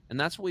this good, and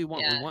that's what we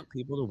want. Yeah. We want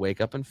people to wake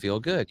up and feel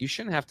good. You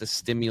shouldn't have to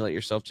stimulate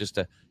yourself just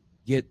to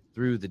get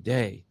through the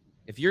day.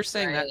 If you're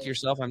saying that to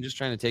yourself, I'm just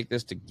trying to take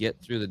this to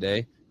get through the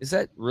day, is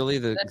that really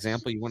the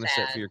example you want to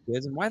set for your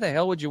kids? And why the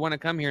hell would you want to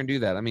come here and do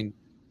that? I mean,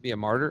 be a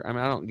martyr? I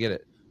mean, I don't get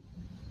it.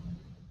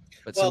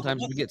 But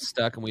sometimes we get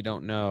stuck and we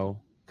don't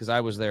know, because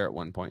I was there at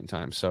one point in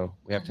time. So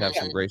we have to have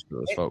some grace for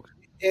those folks.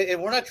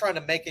 And we're not trying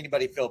to make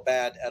anybody feel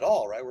bad at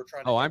all, right? We're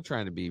trying to. I'm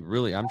trying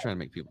to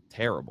make people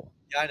terrible.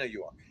 Yeah, I know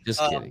you are.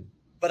 Just kidding.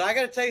 But I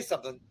got to tell you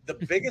something. The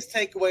biggest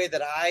takeaway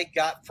that I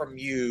got from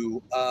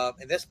you,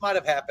 and this might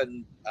have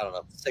happened, I don't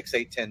know, 6,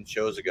 8, 10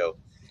 shows ago.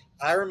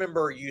 I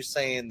remember you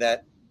saying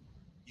that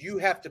you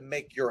have to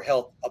make your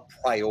health a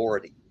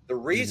priority. The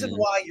reason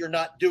why you're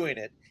not doing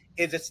it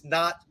is it's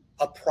not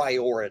a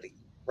priority,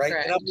 right?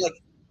 And I'm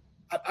like,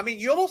 I mean,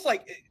 you almost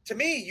like, to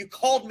me, you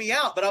called me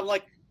out, but I'm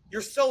like,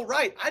 you're so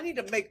right. I need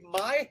to make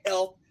my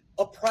health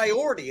a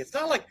priority. It's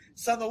not like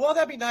something, well,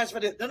 that'd be nice if I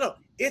did. No,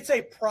 it's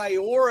a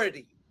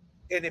priority.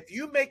 And if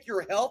you make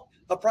your health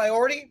a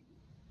priority,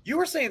 you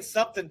were saying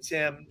something,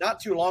 Tim, not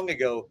too long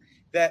ago,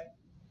 that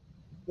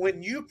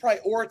when you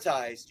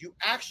prioritize, you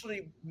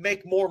actually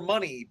make more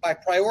money by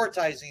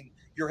prioritizing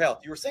your health.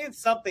 You were saying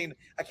something,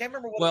 I can't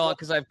remember what. Well,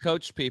 because I've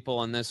coached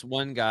people, and this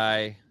one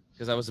guy,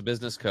 because I was a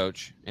business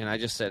coach, and I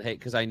just said, hey,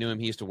 because I knew him,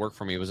 he used to work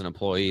for me, he was an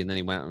employee, and then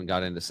he went and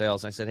got into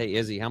sales. And I said, hey,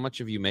 Izzy, how much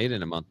have you made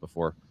in a month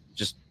before?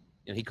 Just,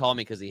 he called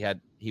me because he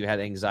had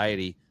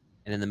anxiety,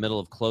 and in the middle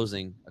of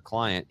closing a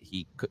client,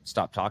 he couldn't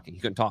stop talking. He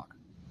couldn't talk.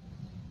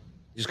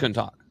 He just couldn't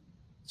talk.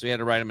 So he had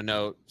to write him a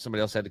note.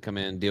 Somebody else had to come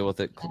in, deal with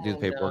it, do the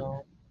paperwork.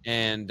 No.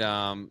 And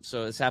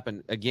so this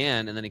happened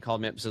again, and then he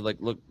called me up and said, like,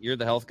 look, you're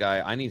the health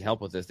guy. I need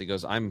help with this. He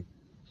goes,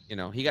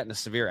 he got in a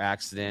severe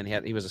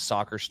accident. He was a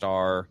soccer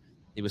star.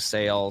 He was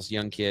sales,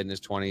 young kid in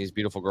his 20s,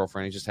 beautiful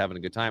girlfriend. He's just having a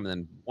good time. And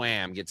then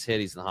wham, gets hit.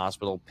 He's in the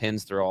hospital,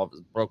 pins through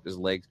broke his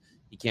legs.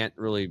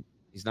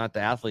 He's not the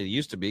athlete he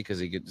used to be, because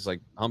he gets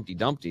like Humpty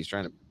Dumpty. He's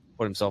trying to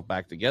put himself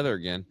back together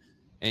again.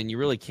 And you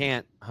really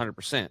can't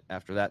 100%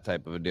 after that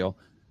type of a deal.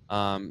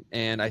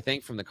 And I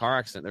think from the car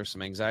accident, there's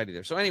some anxiety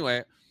there. So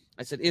anyway,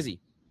 I said, Izzy,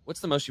 what's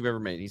the most you've ever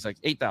made? He's like,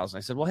 8,000.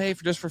 I said, well, hey,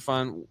 just for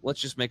fun,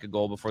 let's just make a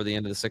goal before the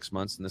end of the 6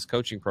 months in this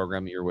coaching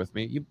program that you're with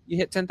me. You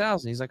hit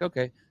 10,000. He's like,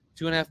 okay.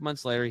 2.5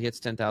 months later, he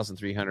hits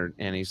 10,300,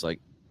 and he's like,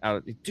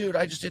 dude,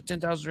 I just hit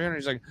 10,300.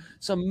 He's like,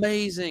 it's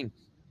amazing.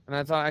 And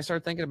I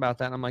started thinking about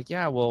that. And I'm like,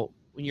 yeah, well,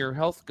 when your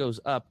health goes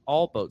up,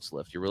 all boats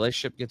lift. Your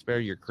relationship gets better,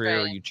 your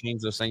career, you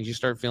change those things, you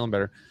start feeling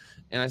better.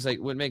 And I was like,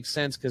 it would make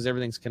sense because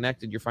everything's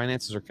connected. Your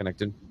finances are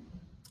connected.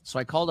 So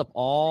I called up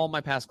all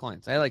my past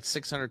clients. I had like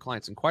 600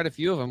 clients, and quite a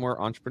few of them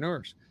were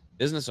entrepreneurs,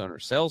 business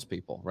owners,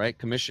 salespeople, right?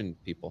 Commission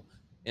people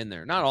in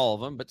there. Not all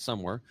of them, but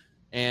some were.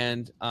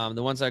 And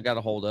the ones I got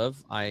a hold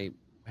of, I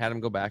had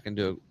them go back and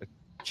do a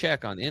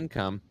check on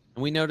income.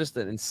 And we noticed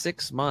that in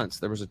 6 months,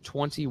 there was a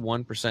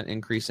 21%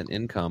 increase in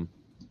income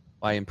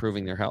by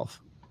improving their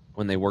health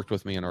when they worked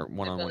with me in our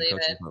one-on-one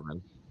coaching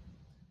program.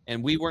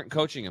 And we weren't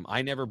coaching them.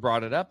 I never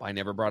brought it up. I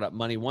never brought up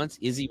money once.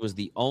 Izzy was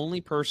the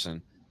only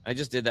person. I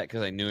just did that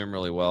because I knew him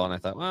really well. And I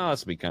thought, well,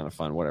 this would be kind of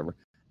fun, whatever.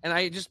 And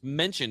I just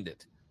mentioned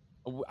it.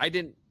 I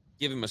didn't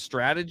give him a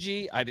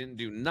strategy. I didn't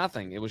do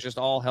nothing. It was just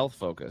all health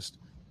focused.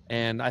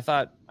 And I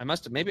thought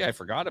maybe I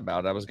forgot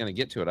about it. I was going to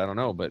get to it. I don't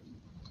know, but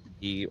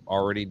he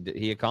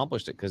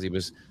accomplished it because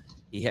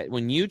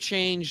when you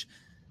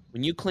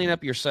clean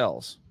up your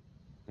cells,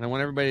 and I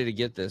want everybody to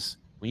get this,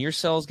 when your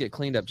cells get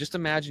cleaned up, just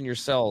imagine your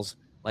cells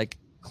like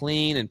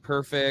clean and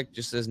perfect,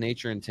 just as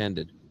nature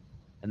intended.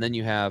 And then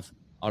you have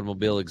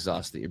automobile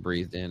exhaust that you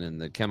breathed in, and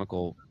the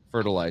chemical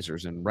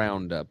fertilizers and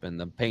Roundup and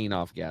the paint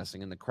off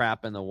gassing and the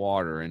crap in the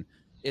water. And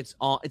it's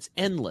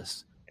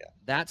endless. Yeah.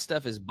 That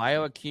stuff is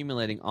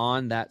bioaccumulating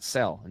on that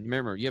cell. And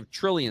remember, you have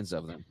trillions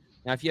of them.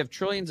 Now, if you have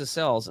trillions of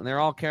cells and they're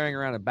all carrying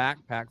around a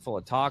backpack full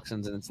of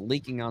toxins and it's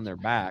leaking on their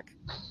back,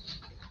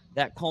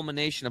 that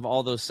culmination of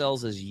all those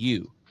cells is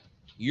you.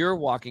 You're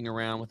walking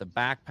around with a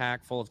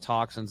backpack full of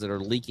toxins that are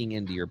leaking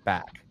into your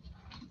back.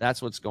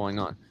 That's what's going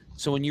on.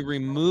 So when you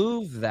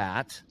remove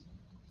that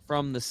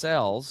from the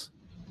cells,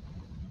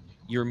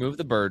 you remove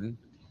the burden,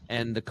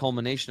 and the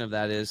culmination of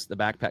that is the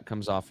backpack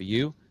comes off of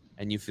you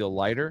and you feel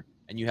lighter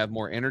and you have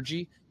more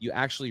energy. You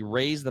actually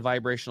raise the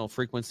vibrational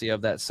frequency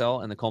of that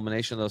cell, and the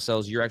culmination of those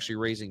cells, you're actually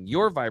raising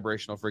your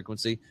vibrational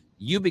frequency.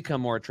 You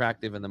become more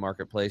attractive in the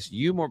marketplace.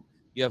 You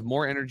have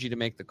more energy to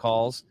make the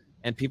calls,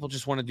 and people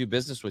just want to do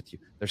business with you.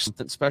 There's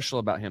something special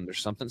about him.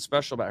 There's something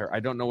special about her.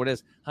 I don't know what it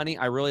is. Honey,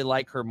 I really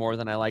like her more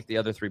than I like the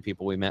other 3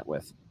 people we met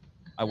with.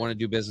 I want to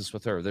do business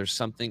with her. There's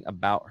something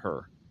about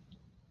her.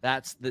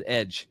 That's the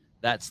edge.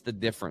 That's the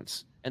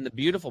difference. And the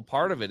beautiful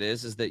part of it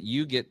is that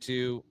you get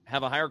to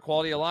have a higher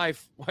quality of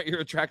life while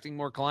you're attracting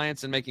more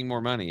clients and making more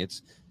money.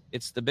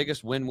 It's the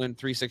biggest win-win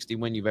 360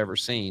 win you've ever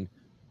seen.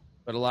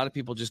 But a lot of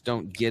people just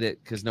don't get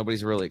it because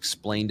nobody's really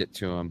explained it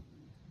to them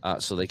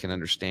so they can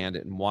understand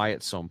it and why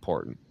it's so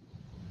important.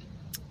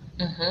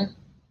 Mm-hmm.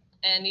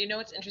 And you know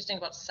what's interesting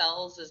about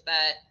cells is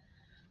that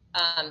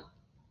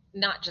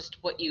not just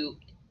what you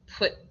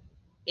put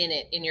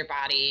in your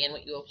body and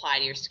what you apply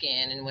to your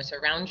skin and what's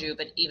around you,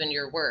 but even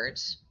your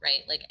words, right?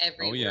 Like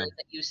every word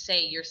that you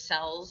say, your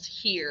cells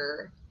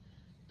hear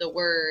the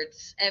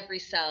words, every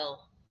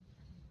cell.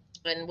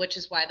 And which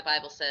is why the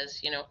Bible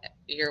says,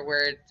 your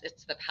words,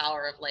 it's the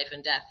power of life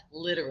and death,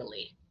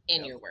 literally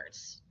in your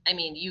words. I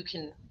mean, you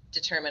can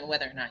determine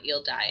whether or not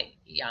you'll die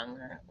young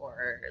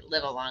or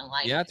live a long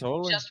life. Yeah,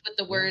 totally. Just with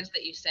the words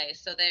that you say.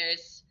 So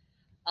there's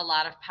a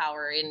lot of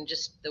power in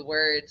just the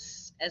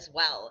words as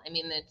well. I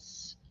mean,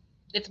 it's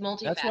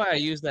multifaceted. That's why I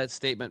use that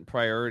statement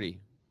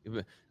priority.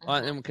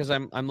 And because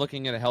I'm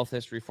looking at a health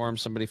history form,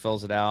 somebody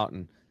fills it out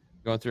and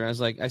going through.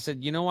 I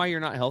said, you know why you're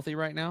not healthy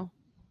right now?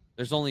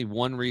 There's only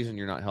one reason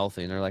you're not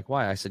healthy. And they're like,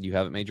 why? I said, you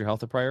haven't made your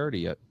health a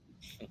priority yet.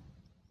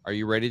 Are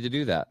you ready to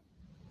do that?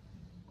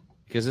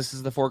 Because this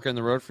is the fork in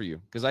the road for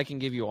you. Because I can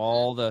give you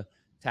all the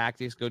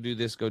tactics, go do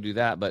this, go do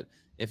that. But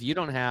if you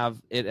don't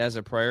have it as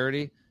a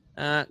priority,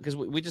 because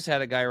we just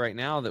had a guy right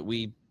now that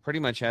we pretty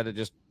much had to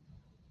just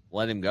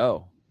let him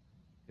go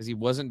because he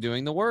wasn't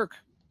doing the work.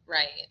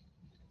 Right.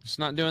 Just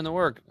not doing the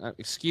work.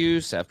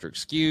 Excuse after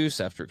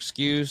excuse after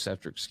excuse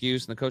after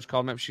excuse. And the coach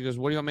called me up. She goes,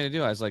 what do you want me to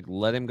do? I was like,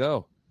 let him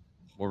go.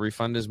 We'll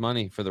refund his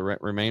money for the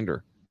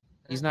remainder.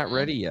 He's not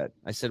ready yet.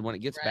 I said, when it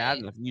gets bad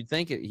enough, you'd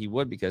think he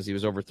would because he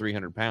was over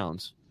 300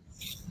 pounds.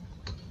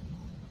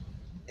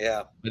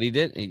 Yeah. But he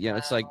did.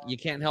 It's like you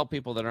can't help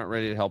people that aren't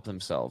ready to help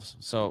themselves.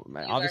 So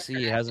obviously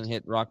he hasn't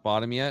hit rock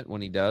bottom yet.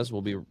 When he does,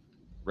 we'll be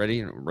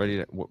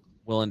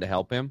willing to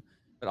help him.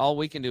 But all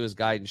we can do is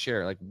guide and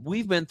share. Like,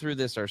 we've been through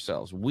this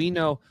ourselves. We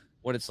know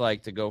what it's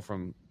like to go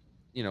from,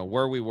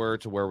 where we were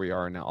to where we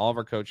are now. All of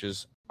our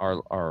coaches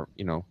are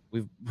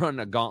we've run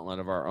a gauntlet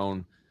of our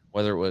own,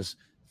 whether it was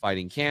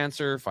fighting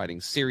cancer, fighting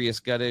serious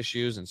gut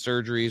issues and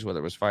surgeries, whether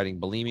it was fighting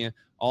bulimia.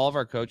 All of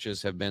our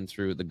coaches have been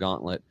through the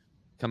gauntlet,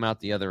 come out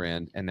the other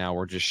end, and now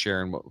we're just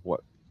sharing what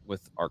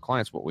with our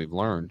clients what we've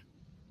learned.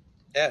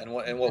 Yeah, and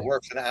what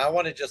works. And I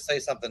want to just say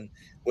something,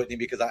 Whitney,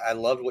 because I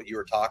loved what you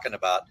were talking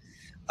about.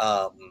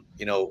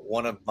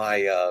 One of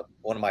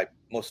my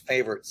most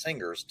favorite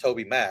singers,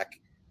 Toby Mac,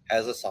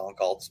 has a song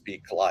called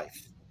 "Speak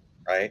Life,"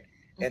 right?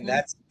 Mm-hmm.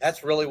 And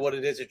that's really what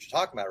it is that you're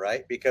talking about,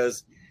 right?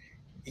 Because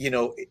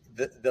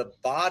the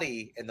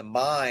body and the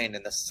mind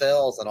and the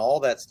cells and all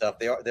that stuff,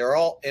 they're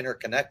all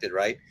interconnected,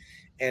 right?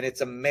 And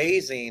it's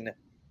amazing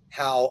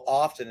how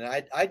often,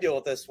 and I deal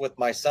with this with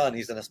my son.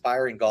 He's an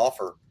aspiring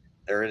golfer.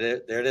 There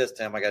it is,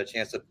 Tim. I got a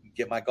chance to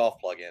get my golf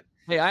plug in.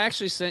 Hey, I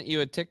actually sent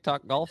you a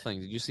TikTok golf thing.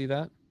 Did you see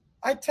that?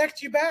 I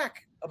text you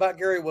back about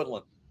Gary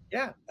Woodland.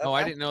 Yeah. Oh,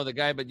 I didn't know the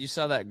guy, but you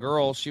saw that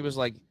girl. She was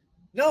like,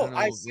 no,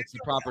 I what's the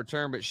proper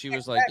term, but she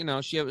was like,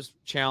 she was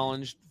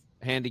challenged,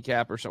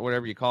 handicap, or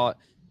whatever you call it.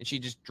 and she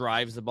just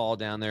drives the ball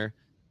down there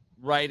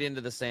right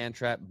into the sand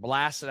trap,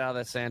 blasts it out of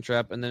that sand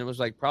trap, and then it was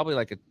like probably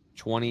like a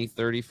 20,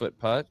 30-foot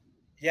putt.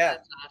 Yeah.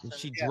 That's awesome. And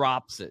she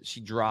drops it. She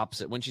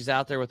drops it. When she's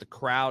out there with the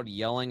crowd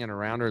yelling and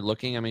around her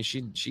looking, I mean,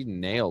 she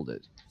nailed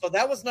it. So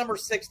that was number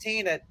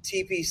 16 at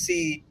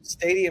TPC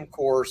Stadium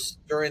course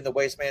during the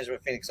Waste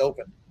Management Phoenix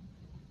Open.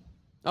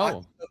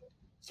 Oh,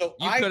 so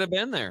you could have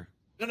been there.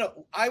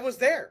 No, I was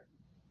there.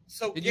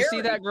 So Did you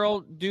see that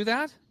girl do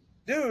that?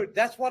 Dude,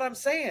 that's what I'm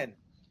saying.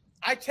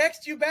 I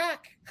text you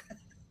back.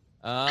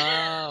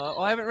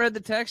 I haven't read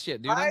the text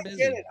yet, dude. I'm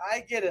busy.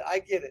 I get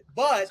it.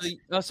 But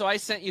so I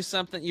sent you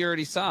something you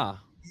already saw.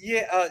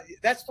 Yeah,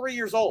 that's 3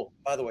 years old,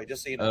 by the way,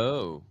 just so you know.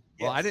 Oh,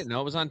 yes. Well, I didn't know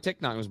it was on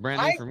TikTok. It was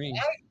brand new for me.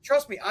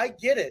 Trust me, I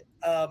get it.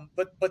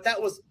 But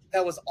that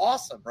was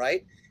awesome,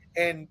 right?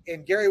 And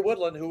Gary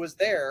Woodland, who was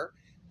there,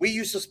 we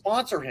used to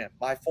sponsor him.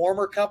 My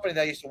former company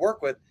that I used to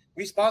work with,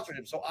 we sponsored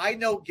him. So I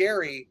know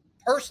Gary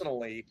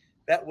personally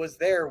that was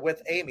there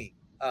with Amy.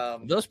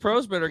 Those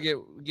pros better get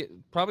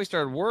probably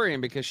started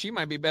worrying because she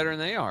might be better than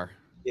they are.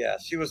 Yeah,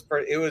 she was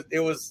pretty. It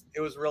was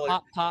really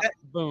pop,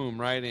 boom,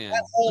 right in.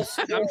 That whole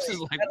story, I'm just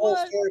like, whole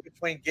story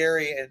between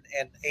Gary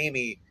and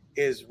Amy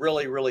is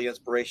really, really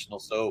inspirational.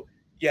 So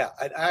yeah,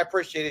 I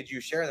appreciated you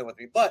sharing that with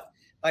me. But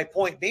my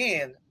point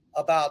being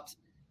about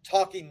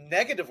talking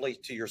negatively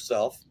to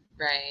yourself.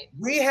 Right.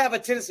 We have a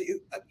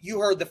tendency. You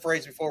heard the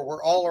phrase before.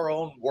 We're all our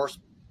own worst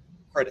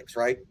critics,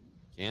 right?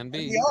 Can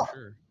be. We are.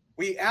 Sure.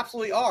 We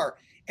absolutely are.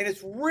 And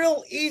it's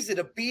real easy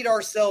to beat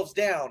ourselves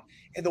down.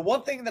 And the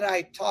one thing that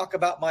I talk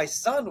about my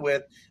son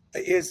with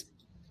is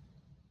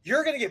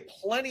you're going to get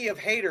plenty of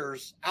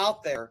haters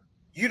out there.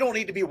 You don't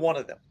need to be one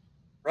of them,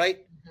 right?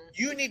 Mm-hmm.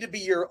 You need to be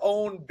your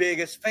own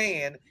biggest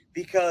fan,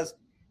 because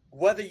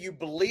whether you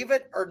believe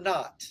it or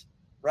not,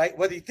 right?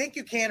 Whether you think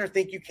you can or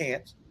think you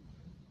can't,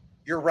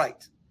 you're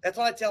right. That's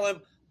what I tell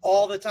him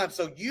all the time.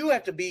 So you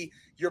have to be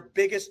your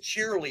biggest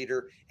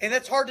cheerleader. And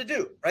that's hard to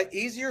do, right?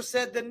 Easier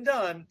said than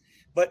done.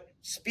 But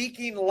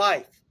speaking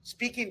life,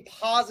 speaking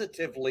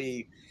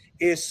positively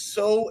is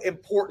so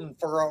important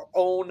for our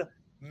own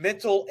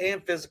mental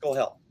and physical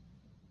health.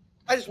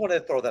 I just wanted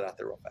to throw that out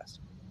there real fast.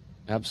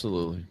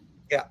 Absolutely.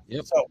 Yeah.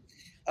 Yep. So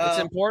it's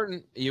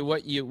important.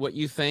 What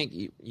you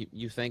think,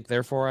 you think,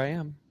 therefore I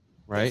am,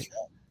 right? Sure.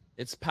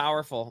 It's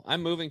powerful.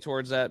 I'm moving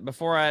towards that.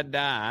 Before I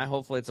die,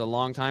 hopefully it's a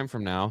long time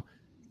from now,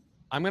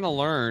 I'm going to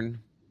learn.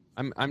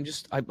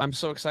 I'm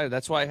so excited.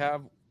 That's why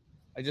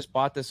I just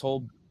bought this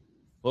whole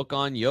book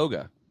on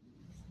yoga.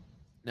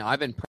 Now, I've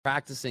been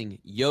practicing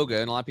yoga,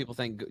 and a lot of people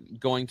think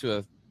going to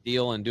a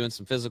deal and doing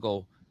some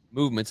physical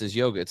movements is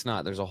yoga. It's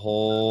not.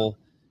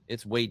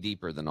 It's way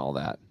deeper than all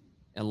that.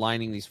 And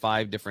aligning these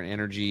 5 different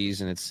energies,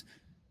 and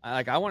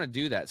I want to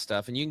do that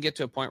stuff. And you can get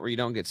to a point where you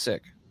don't get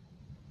sick.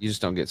 You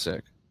just don't get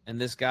sick.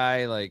 And this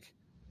guy,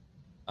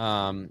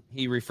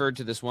 he referred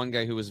to this one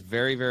guy who was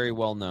very, very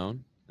well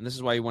known. And this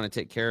is why you want to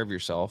take care of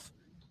yourself.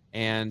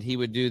 And he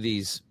would do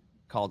these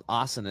called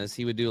asanas.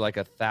 He would do like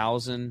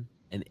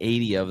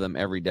 1,080 of them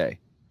every day.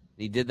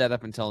 He did that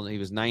up until he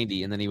was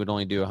 90, and then he would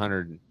only do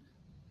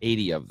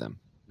 180 of them.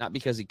 Not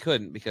because he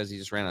couldn't, because he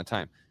just ran out of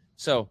time.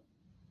 So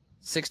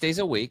 6 days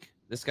a week,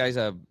 this guy's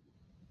a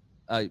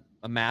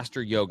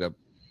master yoga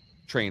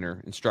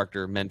trainer,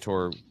 instructor,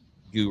 mentor,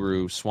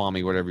 guru,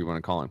 swami, whatever you want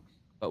to call him.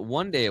 But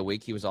 1 day a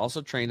week, he was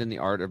also trained in the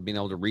art of being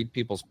able to read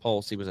people's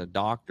pulse. He was a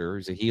doctor.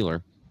 He's a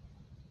healer.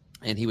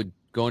 And he would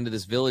go into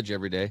this village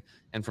every day.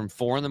 And from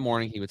 4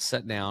 a.m, he would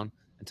sit down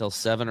until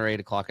 7 or 8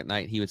 o'clock at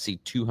night. He would see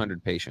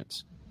 200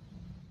 patients.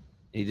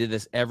 And he did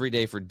this every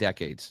day for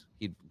decades.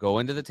 He'd go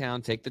into the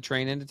town, take the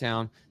train into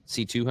town,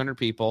 see 200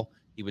 people.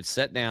 He would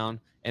sit down,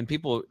 and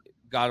people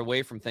got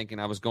away from thinking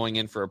I was going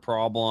in for a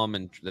problem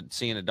and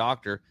seeing a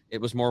doctor. It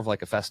was more of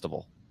like a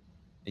festival.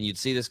 And you'd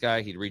see this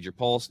guy, he'd read your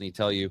pulse, and he'd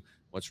tell you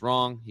what's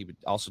wrong. He would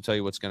also tell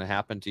you what's going to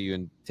happen to you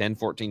in 10,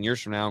 14 years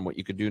from now and what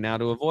you could do now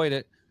to avoid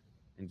it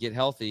and get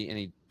healthy. And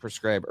he'd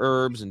prescribe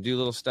herbs and do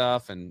little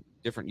stuff and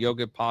different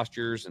yoga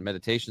postures and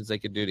meditations they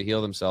could do to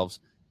heal themselves.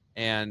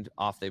 And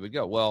off they would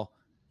go. Well,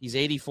 he's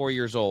 84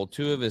 years old.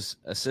 2 of his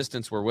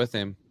assistants were with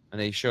him, and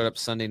they showed up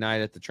Sunday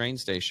night at the train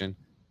station,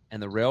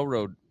 and the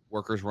railroad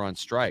workers were on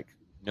strike.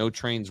 No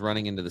trains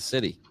running into the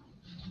city.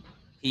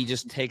 He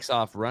just takes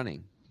off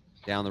running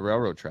down the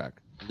railroad track,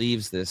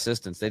 leaves the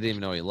assistants. They didn't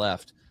even know he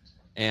left.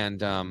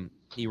 And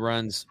he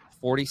runs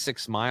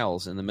 46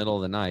 miles in the middle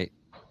of the night,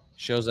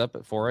 shows up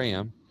at 4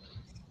 a.m.,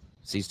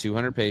 sees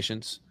 200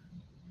 patients,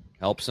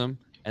 helps them.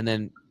 And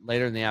then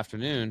later in the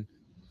afternoon,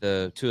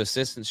 the 2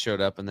 assistants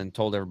showed up and then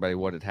told everybody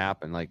what had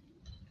happened. Like,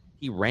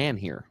 he ran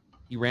here.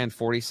 He ran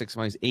 46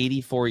 miles,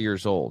 84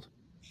 years old.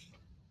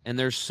 And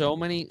there's so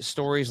many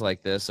stories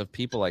like this of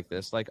people like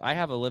this. Like, I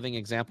have a living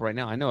example right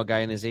now. I know a guy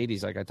in his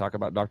 80s, like I talk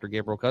about Dr.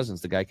 Gabriel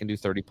Cousins. The guy can do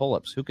 30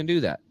 pull-ups. Who can do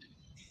that,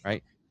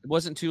 right? It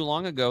wasn't too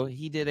long ago.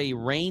 He did a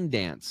rain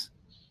dance.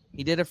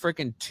 He did a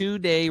freaking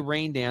 2-day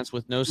rain dance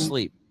with no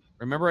sleep.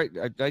 Remember,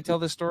 did I tell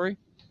this story?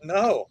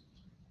 No.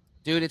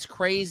 Dude, it's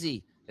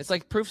crazy. It's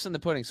like proof's in the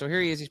pudding. So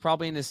here he is. He's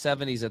probably in his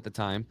 70s at the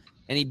time.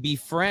 and he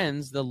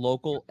befriends the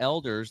local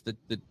elders,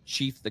 the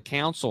chief, the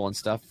council and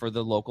stuff for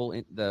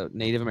the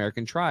Native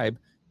American tribe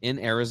in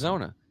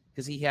Arizona.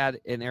 Because he had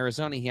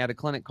a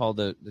clinic called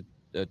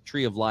the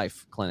Tree of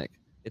Life Clinic.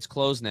 It's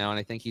closed now, and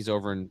I think he's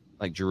over in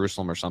like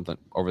Jerusalem or something,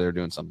 over there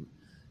doing something.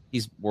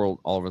 He's all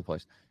over the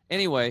place.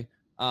 Anyway,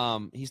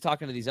 he's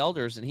talking to these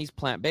elders, and he's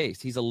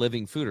plant-based. He's a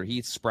living fooder. He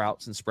eats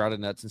sprouts and sprouted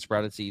nuts and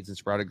sprouted seeds and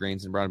sprouted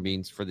grains and sprouted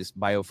beans for this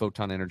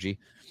biophoton energy.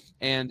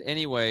 And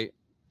anyway,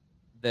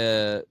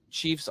 the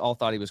chiefs all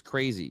thought he was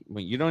crazy. I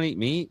mean, you don't eat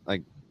meat?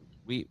 Like,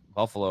 we eat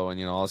buffalo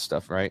and, all this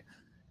stuff, right?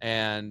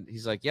 And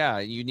he's like, yeah,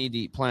 you need to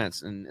eat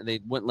plants. And they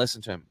wouldn't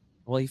listen to him.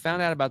 Well, he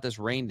found out about this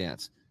rain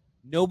dance.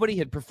 Nobody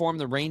had performed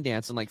the rain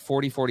dance in like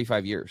 40,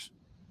 45 years.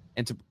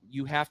 And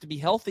you have to be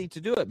healthy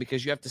to do it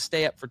because you have to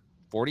stay up for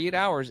 48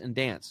 hours and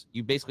dance.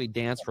 You basically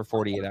dance for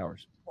 48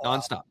 hours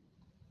nonstop.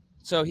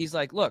 So he's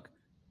like, look,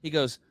 he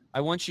goes,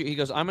 I'm going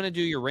to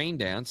do your rain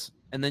dance,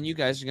 and then you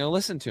guys are going to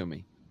listen to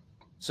me.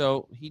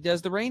 So he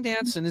does the rain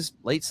dance in his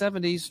late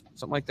 70s,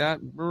 something like that,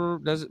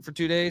 does it for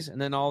 2 days. And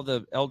then all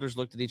the elders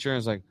looked at each other and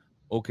was like,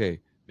 okay,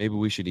 maybe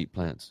we should eat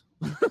plants.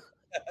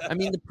 I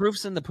mean, the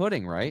proof's in the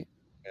pudding, right?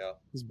 Yeah.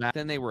 Because back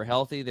then they were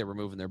healthy. They were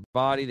moving their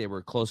body. They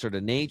were closer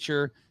to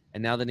nature.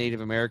 And now the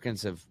Native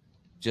Americans have,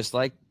 just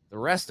like the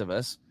rest of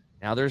us,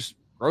 now there's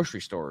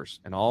grocery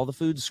stores and all the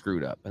food's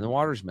screwed up and the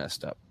water's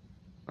messed up,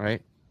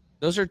 right?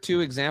 Those are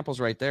two examples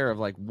right there of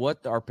like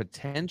what our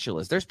potential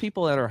is. There's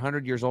people that are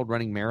 100 years old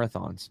running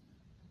marathons.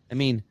 I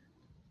mean,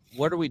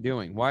 what are we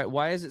doing?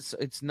 Why is it?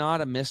 It's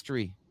not a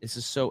mystery. This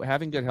is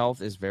having good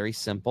health is very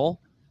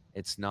simple.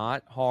 It's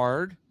not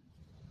hard.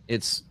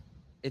 It's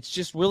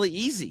just really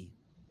easy.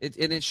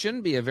 And it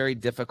shouldn't be a very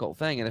difficult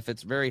thing. And if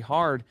it's very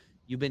hard,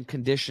 you've been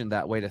conditioned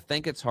that way to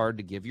think it's hard,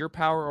 to give your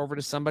power over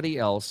to somebody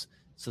else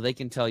so they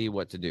can tell you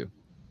what to do.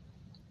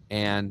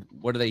 And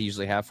what do they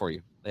usually have for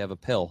you? They have a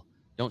pill.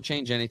 Don't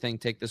change anything.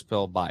 Take this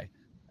pill. Bye.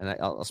 And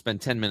I'll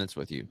spend 10 minutes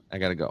with you. I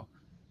got to go.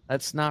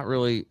 That's not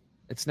really,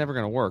 it's never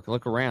going to work.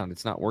 Look around.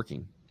 It's not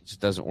working. It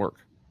just doesn't work.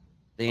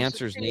 The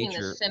answer is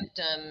nature.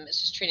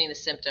 It's just treating the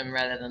symptom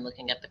rather than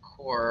looking at the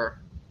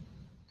core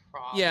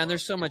problem. Yeah, and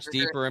there's so much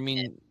deeper. I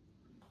mean,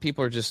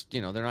 people are just,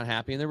 they're not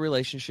happy in their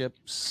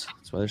relationships.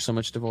 That's why there's so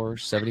much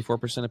divorce.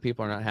 74% of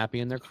people are not happy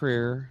in their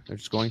career. They're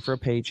just going for a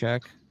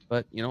paycheck.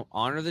 But,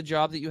 honor the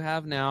job that you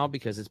have now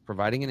because it's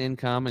providing an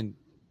income and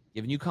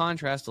giving you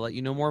contrast to let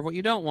you know more of what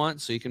you don't want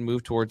so you can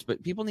move towards.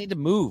 But people need to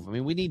move. I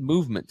mean, we need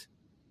movement.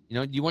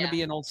 Do you want to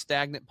be an old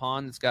stagnant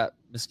pond that's got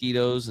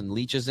mosquitoes and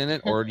leeches in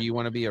it? Or do you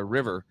want to be a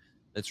river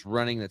that's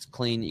running, that's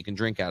clean, that you can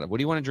drink out of? What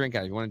do you want to drink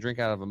out of? You want to drink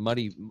out of a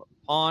muddy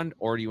pond,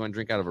 or do you want to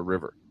drink out of a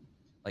river?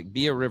 Like,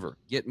 be a river,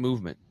 get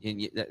movement. And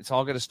it's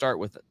all going to start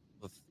with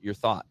your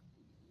thought,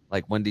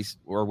 like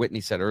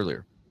Whitney said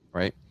earlier,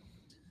 right?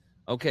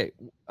 Okay.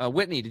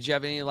 Whitney, did you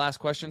have any last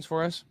questions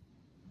for us?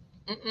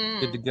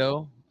 Good to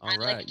go? All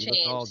right. Like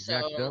change, all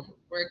jacked up.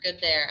 We're good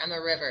there. I'm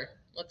a river.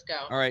 Let's go.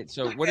 All right.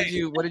 So what did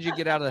you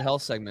get out of the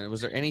health segment? Was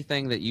there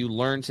anything that you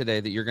learned today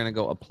that you're going to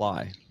go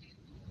apply?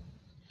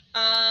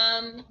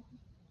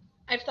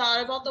 I've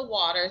thought about the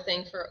water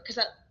thing because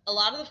a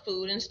lot of the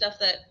food and stuff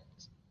that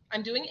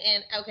I'm doing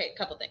a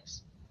couple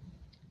things.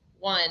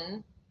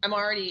 One,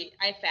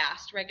 I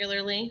fast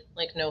regularly,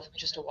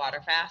 just a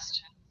water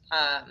fast.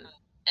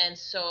 And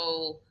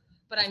so,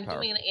 but I'm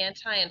doing an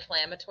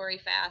anti-inflammatory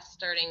fast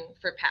starting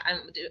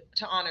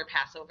to honor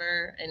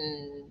Passover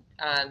and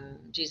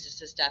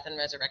Jesus' death and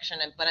resurrection.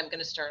 But I'm going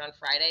to start on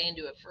Friday and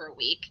do it for a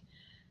week.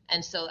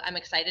 And so I'm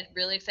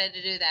really excited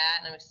to do that.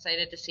 And I'm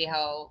excited to see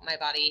how my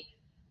body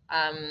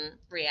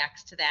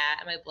reacts to that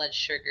and my blood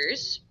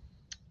sugars.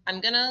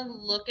 I'm going to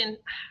look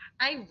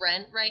I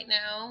rent right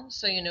now.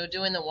 So,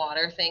 doing the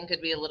water thing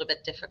could be a little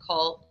bit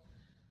difficult.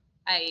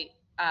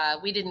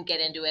 We didn't get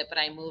into it, but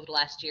I moved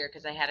last year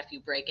because I had a few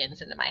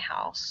break-ins into my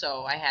house.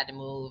 So I had to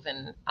move.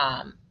 And,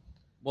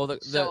 well,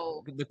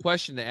 the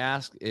question to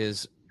ask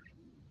is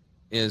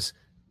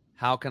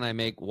how can I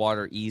make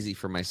water easy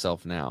for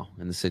myself now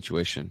in the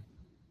situation?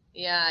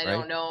 Yeah, I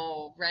don't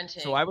know.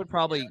 Renting. So I would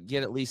probably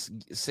get at least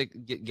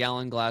get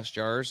gallon glass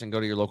jars and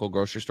go to your local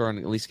grocery store and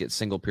at least get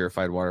single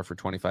purified water for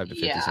 25 to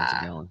 50 cents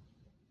a gallon.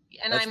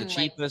 And that's the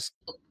cheapest,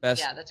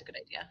 best. Yeah, that's a good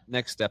idea.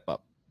 Next step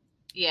up.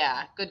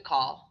 Yeah, good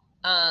call.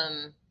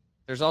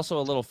 There's also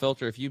a little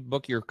filter. If you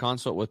book your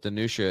consult with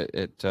Danusha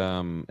at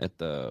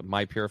the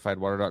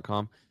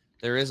mypurifiedwater.com,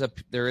 there is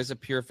a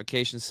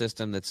purification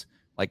system that's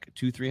like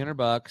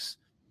 $200-300.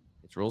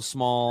 It's real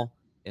small.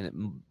 And it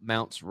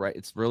mounts right.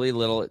 It's really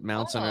little. It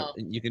mounts on it.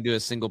 And you can do a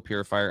single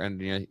purifier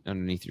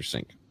underneath your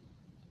sink.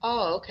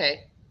 Oh,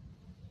 okay.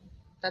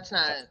 That's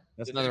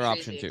another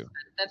option too.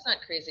 That's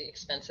not crazy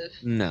expensive.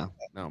 No.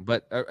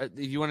 But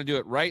if you want to do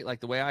it right, like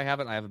the way I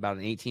have it, I have about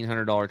an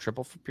 $1,800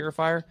 triple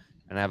purifier,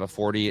 and I have a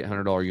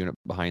 $4,800 unit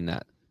behind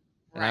that.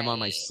 And I'm on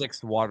my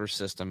 6th water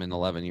system in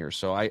 11 years.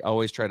 So I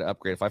always try to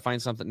upgrade if I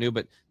find something new.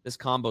 But this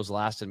combo's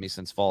lasted me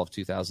since fall of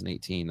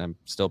 2018. I'm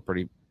still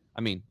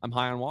I'm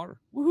high on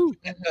water. Woohoo!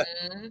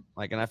 And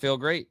I feel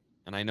great.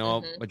 And I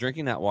know by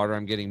drinking that water,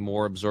 I'm getting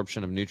more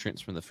absorption of nutrients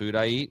from the food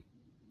I eat.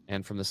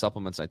 and from the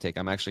supplements I take,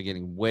 I'm actually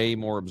getting way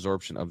more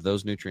absorption of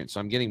those nutrients. So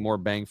I'm getting more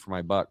bang for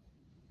my buck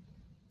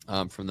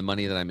from the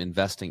money that I'm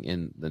investing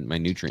in my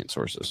nutrient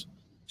sources,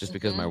 just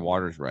because my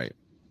water's right.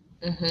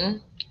 I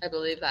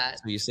believe that.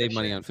 So you save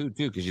money on food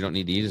too, because you don't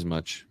need to eat as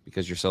much,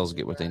 because your cells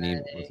get what they need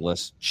with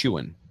less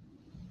chewing.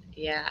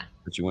 Yeah.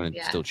 But you want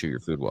to still chew your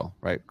food well,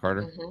 right,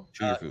 Carter?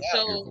 Chew your food.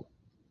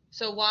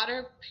 So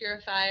water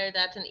purifier,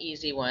 that's an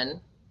easy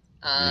one.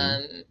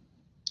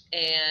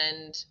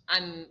 And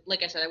I'm,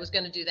 like I said, I was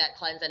going to do that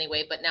cleanse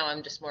anyway, but now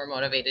I'm just more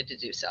motivated to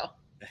do so.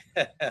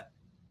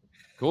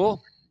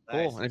 Cool.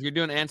 Nice. Cool. And if you're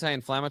doing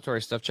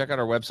anti-inflammatory stuff, check out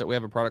our website. We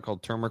have a product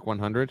called Turmeric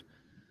 100.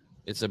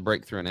 It's a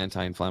breakthrough in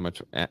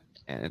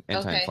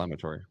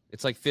anti-inflammatory.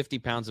 It's like 50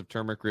 pounds of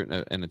turmeric root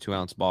in a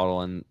 2-ounce bottle,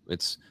 and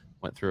it's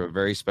went through a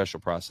very special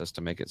process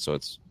to make it so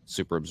it's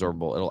super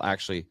absorbable. It'll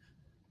actually,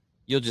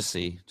 you'll just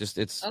see.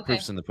 It's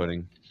proofs in the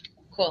pudding.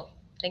 Cool.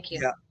 Thank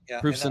you. Yeah.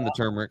 Proofs in the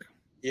turmeric.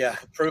 Yeah,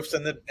 proofs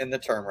in the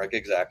turmeric,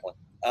 exactly.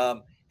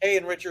 Hey,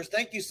 and Richards,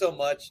 thank you so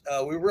much.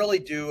 We really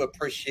do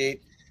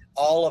appreciate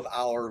all of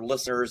our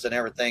listeners and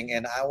everything.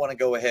 And I want to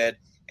go ahead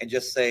and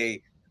just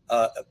say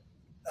a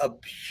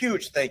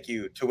huge thank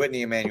you to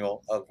Whitney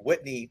Emanuel of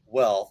Whitney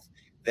Wealth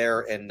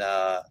there in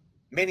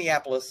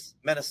Minneapolis,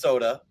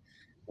 Minnesota,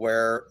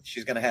 where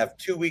she's going to have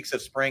 2 weeks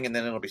of spring, and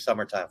then it'll be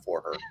summertime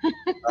for her.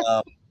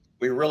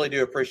 We really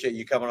do appreciate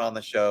you coming on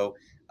the show.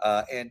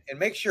 And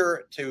make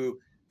sure to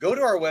go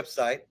to our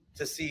website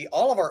to see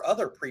all of our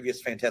other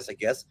previous fantastic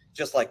guests,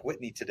 just like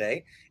Whitney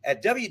today,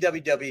 at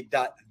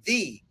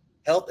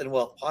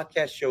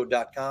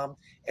www.thehealthandwealthpodcastshow.com.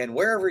 And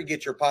wherever you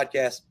get your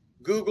podcast,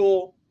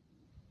 Google,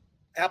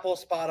 Apple,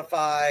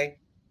 Spotify,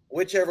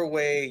 whichever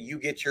way you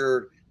get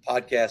your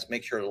podcast,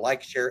 make sure to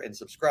like, share, and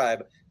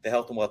subscribe the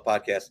Health and Wealth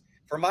Podcast.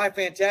 For my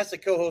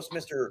fantastic co-host,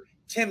 Mr.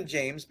 Tim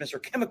James,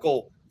 Mr.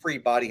 Chemical Free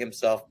Body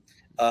himself,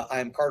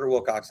 I'm Carter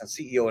Wilcoxon,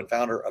 CEO and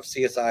founder of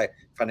CSI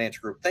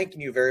Financial Group. Thanking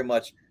you very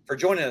much for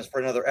joining us for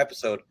another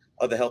episode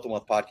of the Health and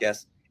Wealth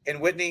Podcast. And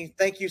Whitney,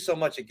 thank you so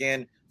much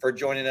again for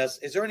joining us.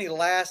 Is there any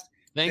last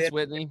Thanks,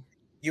 Whitney.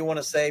 You want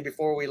to say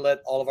before we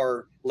let all of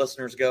our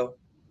listeners go?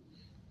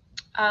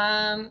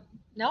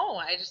 No,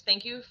 I just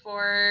thank you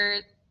for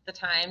the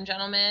time,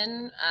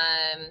 gentlemen.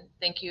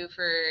 Thank you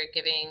for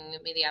giving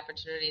me the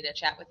opportunity to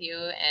chat with you.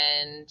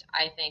 And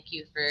I thank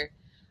you for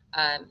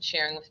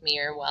sharing with me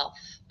your wealth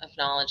of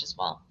knowledge as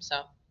well.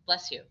 So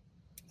bless you.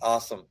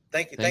 Awesome.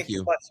 Thank you. Thank you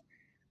so much.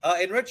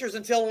 And Richards,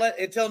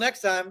 until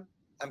next time,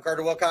 I'm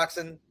Carter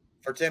Wilcoxon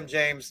for Tim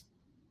James.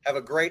 Have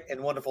a great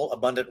and wonderful,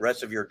 abundant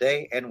rest of your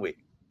day and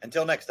week.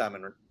 Until next time,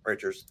 and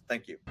Richards,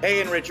 thank you.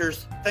 Hey, and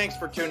Richards, thanks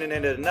for tuning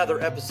in to another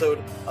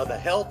episode of the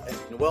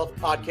Health and Wealth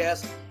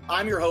Podcast.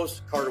 I'm your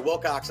host, Carter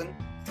Wilcoxon.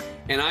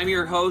 And I'm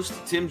your host,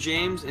 Tim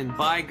James. And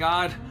by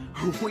God,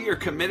 we are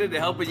committed to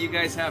helping you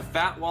guys have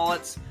fat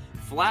wallets,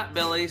 flat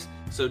bellies.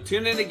 So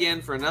tune in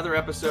again for another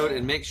episode,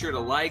 and make sure to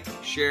like,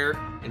 share,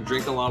 and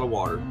drink a lot of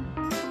water.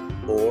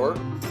 Or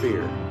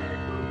beer.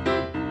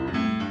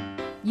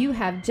 You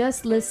have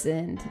just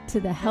listened to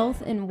the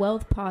Health and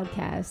Wealth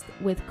Podcast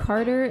with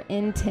Carter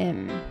and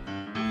Tim.